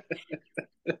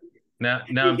 now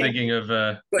I'm thinking of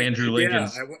Andrew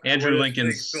Lincoln's I Andrew wanna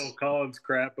Lincoln's sing Phil Collins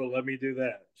crap, but let me do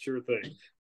that. Sure thing.